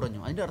 2 mm കുറഞ്ഞു.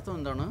 അതിൻ്റെ അർത്ഥം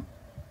എന്താണ്?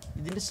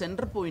 ഇതിൻ്റെ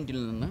സെൻറ്റർ പോയിൻറ്റിൽ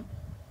നിന്ന്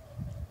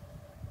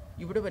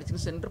ഇവിടെ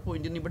വരച്ചിരിക്കുന്ന സെൻറ്റർ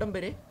പോയിൻറ്റിൽ നിന്ന് ഇവിടം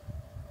വരെ,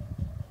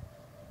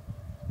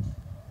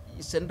 ഈ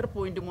സെൻറ്റർ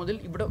പോയിൻറ്റ് മുതൽ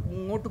ഇവിടെ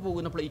ഇങ്ങോട്ട്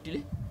പോകുന്ന പ്ലേറ്റിൽ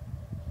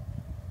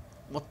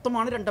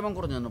മൊത്തമാണ് 2 mm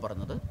കുറഞ്ഞതെന്ന്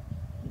പറഞ്ഞത്.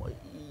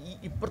 ഈ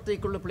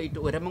ഇപ്പുറത്തേക്കുള്ള പ്ലേറ്റ്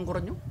 1 mm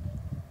കുറഞ്ഞു,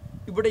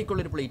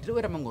 ഇവിടേക്കുള്ളൊരു പ്ലേറ്റിൽ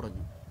 1 mm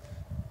കുറഞ്ഞു.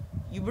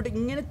 ഇവിടെ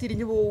ഇങ്ങനെ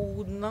തിരിഞ്ഞു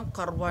പോകുന്ന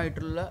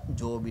കർവായിട്ടുള്ള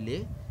ജോബിൽ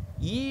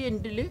ഈ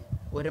എൻഡിൽ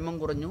 1 mm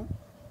കുറഞ്ഞു,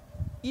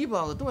 ഈ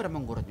ഭാഗത്ത് 1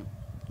 mm കുറഞ്ഞു.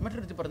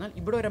 മറ്റൊരു പറഞ്ഞാൽ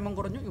ഇവിടെ 1 mm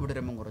കുറഞ്ഞു, ഇവിടെ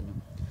 1 mm കുറഞ്ഞു.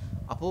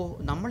 അപ്പോൾ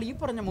നമ്മൾ ഈ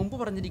മുമ്പ്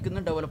പറഞ്ഞിരിക്കുന്ന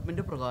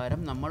ഡെവലപ്മെൻറ്റ് പ്രകാരം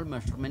നമ്മൾ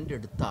മെഷർമെൻറ്റ്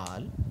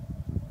എടുത്താൽ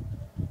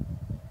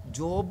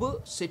ജോബ്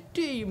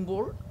സെറ്റ്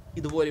ചെയ്യുമ്പോൾ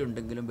ഇതുപോലെ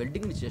ഉണ്ടെങ്കിലും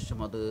വെൽഡിങ്ങിന് ശേഷം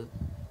അത്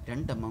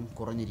 2 mm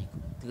കുറഞ്ഞിരിക്കും.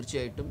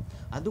 തീർച്ചയായിട്ടും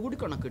അതുകൂടി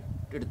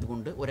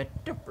കണക്കെടുത്തുകൊണ്ട്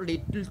ഒരൊറ്റ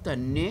പ്ലേറ്റിൽ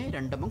തന്നെ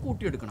 2 mm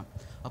കൂട്ടിയെടുക്കണം.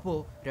 അപ്പോൾ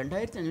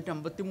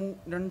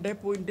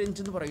 2552.5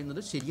 എന്ന് പറയുന്നത്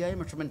ശരിയായ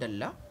മെഷർമെൻ്റ്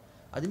അല്ല.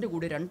 അതിൻ്റെ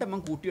കൂടെ 2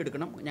 mm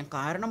കൂട്ടിയെടുക്കണം. ഞാൻ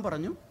കാരണം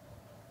പറഞ്ഞു,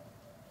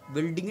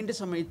 വെൽഡിങ്ങിൻ്റെ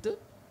സമയത്ത്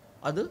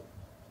അത്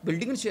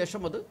വെൽഡിങ്ങിന്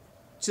ശേഷം അത്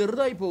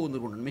ചെറുതായി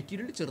പോകുന്നതുകൊണ്ടുണ്ട്,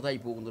 മെറ്റീരിയൽ ചെറുതായി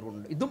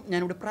പോകുന്നതുകൊണ്ട്. ഇതും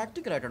ഞാനിവിടെ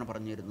പ്രാക്ടിക്കലായിട്ടാണ്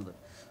പറഞ്ഞു തരുന്നത്.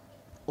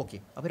 ഓക്കെ,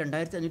 അപ്പോൾ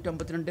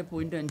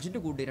 2552.5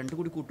 കൂടി 2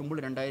 കൂടി കൂട്ടുമ്പോൾ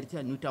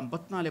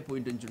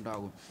 2554.5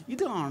 ഉണ്ടാകും.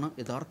 ഇതാണ്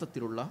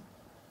യഥാർത്ഥത്തിലുള്ള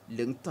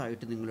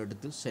ലെങ്ത്തായിട്ട്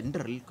നിങ്ങളെടുത്ത്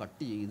സെൻറ്ററിൽ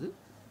കട്ട് ചെയ്ത്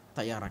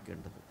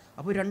തയ്യാറാക്കേണ്ടത്.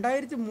 അപ്പോൾ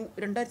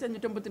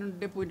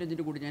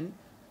 2552.5 കൂടി ഞാൻ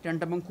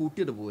 2 mm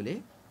കൂട്ടിയതുപോലെ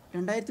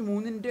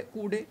 2003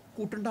 കൂടെ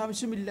കൂട്ടേണ്ട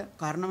ആവശ്യമില്ല.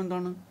 കാരണം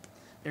എന്താണ്?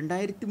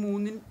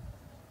 2003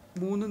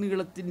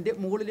 നീളത്തിൻ്റെ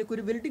മുകളിലേക്ക്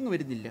ഒരു വെൽഡിങ്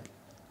വരുന്നില്ല,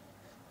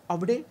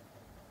 അവിടെ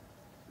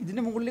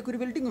ഇതിൻ്റെ മുകളിലേക്ക് ഒരു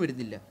വെൽഡിങ്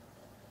വരുന്നില്ല.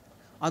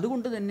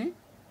 അതുകൊണ്ട് തന്നെ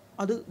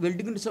അത്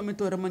വെൽഡിങ്ങിൻ്റെ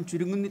സമയത്ത് 1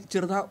 mm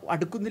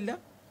അടുക്കുന്നില്ല.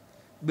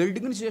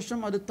 വെൽഡിങ്ങിന് ശേഷം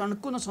അത്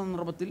തണുക്കുന്ന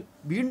സന്ദർഭത്തിൽ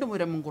വീണ്ടും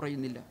 1 mm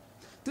കുറയുന്നില്ല.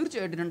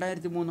 തീർച്ചയായിട്ടും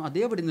 2003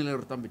 അതേപടി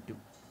നിലനിർത്താൻ പറ്റും.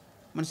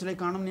 മനസ്സിലായി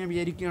കാണുമെന്ന് ഞാൻ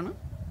വിചാരിക്കുകയാണ്.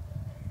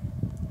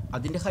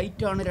 അതിൻ്റെ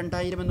ഹൈറ്റാണ്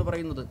 2000 എന്ന്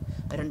പറയുന്നത്.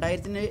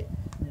 2000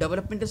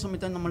 ഡെവലപ്മെൻറ്റ്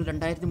സമയത്താണ് നമ്മൾ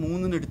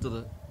 2003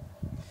 എടുത്തത്.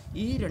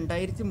 ഈ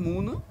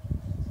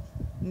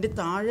 2003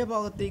 താഴെ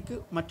ഭാഗത്തേക്ക്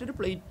മറ്റൊരു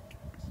പ്ലേറ്റ്,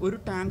 ഒരു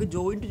ടാങ്ക്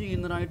ജോയിൻറ്റ്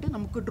ചെയ്യുന്നതായിട്ട്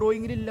നമുക്ക്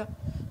ഡ്രോയിങ്ങിലില്ല,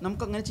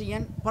 നമുക്കങ്ങനെ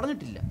ചെയ്യാൻ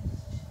പറഞ്ഞിട്ടില്ല.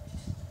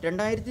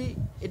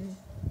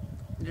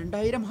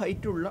 2000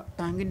 ഹൈറ്റുള്ള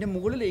ടാങ്കിൻ്റെ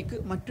മുകളിലേക്ക്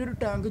മറ്റൊരു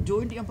ടാങ്ക്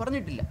ജോയിൻറ്റ് ചെയ്യാൻ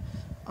പറഞ്ഞിട്ടില്ല.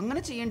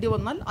 അങ്ങനെ ചെയ്യേണ്ടി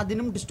വന്നാൽ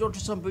അതിനും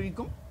ഡിസ്റ്റോർഷൻ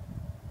സംഭവിക്കും,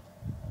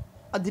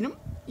 അതിനും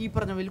ഈ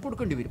പറഞ്ഞ വില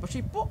കൊടുക്കേണ്ടി വരും. പക്ഷേ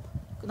ഇപ്പോൾ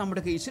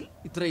നമ്മുടെ കേസിൽ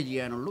ഇത്രയേ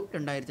ചെയ്യാനുള്ളൂ.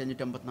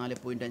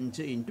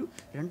 2554.5 ഇൻറ്റു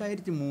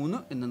 2003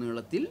 എന്ന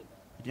നീളത്തിൽ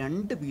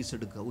 2 പീസ്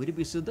എടുക്കുക. ഒരു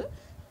പീസ് ഇത്,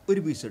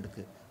 ഒരു പീസ്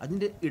എടുക്കുക.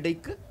 അതിൻ്റെ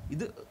ഇടയ്ക്ക്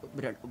ഇത്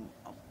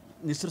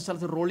നിശ്ചിത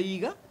സ്ഥലത്ത് റോൾ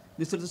ചെയ്യുക,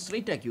 നിശ്ചിത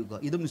സ്ട്രെയിറ്റ് ആക്കി വെക്കുക.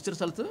 ഇതും നിശ്ചിത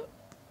സ്ഥലത്ത്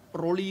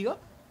റോൾ ചെയ്യുക,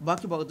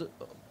 ബാക്കി ഭാഗത്ത്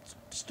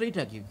സ്ട്രെയിറ്റ്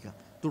ആക്കി വയ്ക്കുക.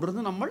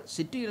 തുടർന്ന് നമ്മൾ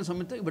സെറ്റ് ചെയ്യുന്ന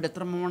സമയത്ത് ഇവിടെ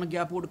എത്ര എമ്മമാണ്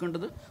ഗ്യാപ്പ്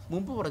കൊടുക്കേണ്ടത്?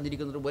 മുമ്പ്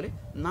പറഞ്ഞിരിക്കുന്നത് പോലെ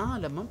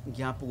 4 mm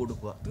ഗ്യാപ്പ്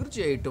കൊടുക്കുക.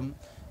 തീർച്ചയായിട്ടും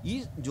ഈ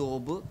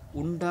ജോബ്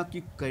ഉണ്ടാക്കി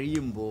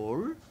കഴിയുമ്പോൾ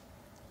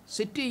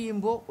സെറ്റ്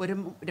ചെയ്യുമ്പോൾ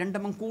 2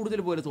 mm കൂടുതൽ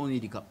പോലെ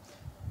തോന്നിയിരിക്കാം.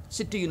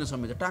 സെറ്റ് ചെയ്യുന്ന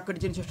സമയത്ത് ടാക്ക്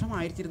അടിച്ചതിന് ശേഷം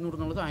 1200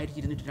 എന്നുള്ളത്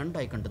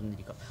 1202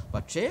 കണ്ടെന്നിരിക്കാം.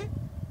 പക്ഷേ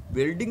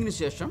വെൽഡിങ്ങിന്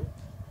ശേഷം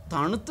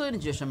തണുത്തതിന്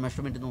ശേഷം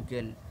മെഷർമെൻറ്റ്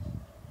നോക്കിയാൽ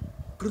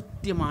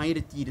കൃത്യം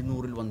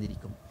 1200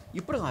 വന്നിരിക്കും.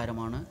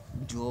 ഇപ്രകാരമാണ്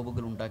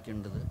ജോബുകൾ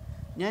ഉണ്ടാക്കേണ്ടത്.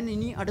 ഞാൻ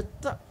ഇനി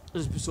അടുത്ത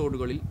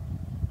എപ്പിസോഡുകളിൽ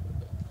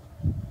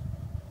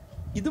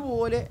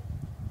ഇതുപോലെ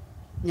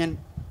ഞാൻ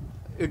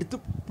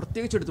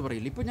പ്രത്യേകിച്ച് എടുത്ത്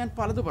പറയില്ല. ഇപ്പോൾ ഞാൻ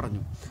പലത്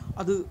പറഞ്ഞു.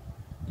 അത്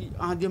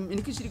ആദ്യം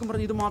എനിക്ക് ശരിക്കും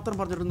പറഞ്ഞ് ഇത് മാത്രം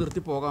പറഞ്ഞിട്ട്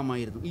നിർത്തി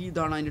പോകാമായിരുന്നു.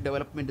 ഇതാണ് അതിൻ്റെ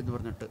ഡെവലപ്മെൻറ്റ് എന്ന്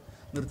പറഞ്ഞിട്ട്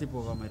നിർത്തി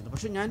പോകാമായിരുന്നു.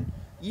 പക്ഷേ ഞാൻ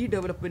ഈ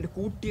ഡെവലപ്മെൻറ്റ്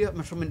കൂട്ടിയ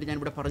മെഷർമെൻറ്റ്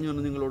ഞാനിവിടെ പറഞ്ഞു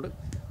തന്നു നിങ്ങളോട്.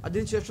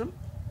 അതിനുശേഷം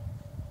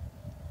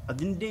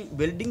അതിൻ്റെ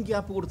വെൽഡിങ്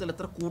ഗ്യാപ്പ് കൊടുത്താൽ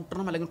എത്ര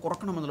കൂട്ടണം അല്ലെങ്കിൽ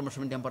കുറക്കണം എന്നുള്ള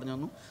മെഷർമെൻറ്റ് ഞാൻ പറഞ്ഞു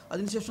തന്നു.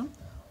 അതിനുശേഷം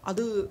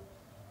അത്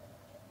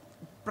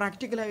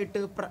പ്രാക്ടിക്കലായിട്ട്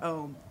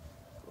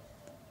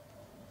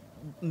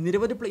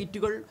നിരവധി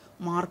പ്ലേറ്റുകൾ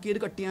മാർക്ക് ചെയ്ത്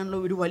കട്ട് ചെയ്യാനുള്ള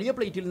ഒരു വലിയ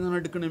പ്ലേറ്റിൽ നിന്നാണ്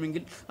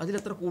എടുക്കണമെങ്കിൽ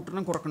അതിലെത്ര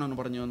കൂട്ടണം കുറക്കണം എന്ന്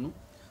പറഞ്ഞു തന്നു.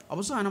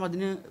 അവസാനം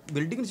അതിന്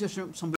വെൽഡിങ്ങിന് ശേഷം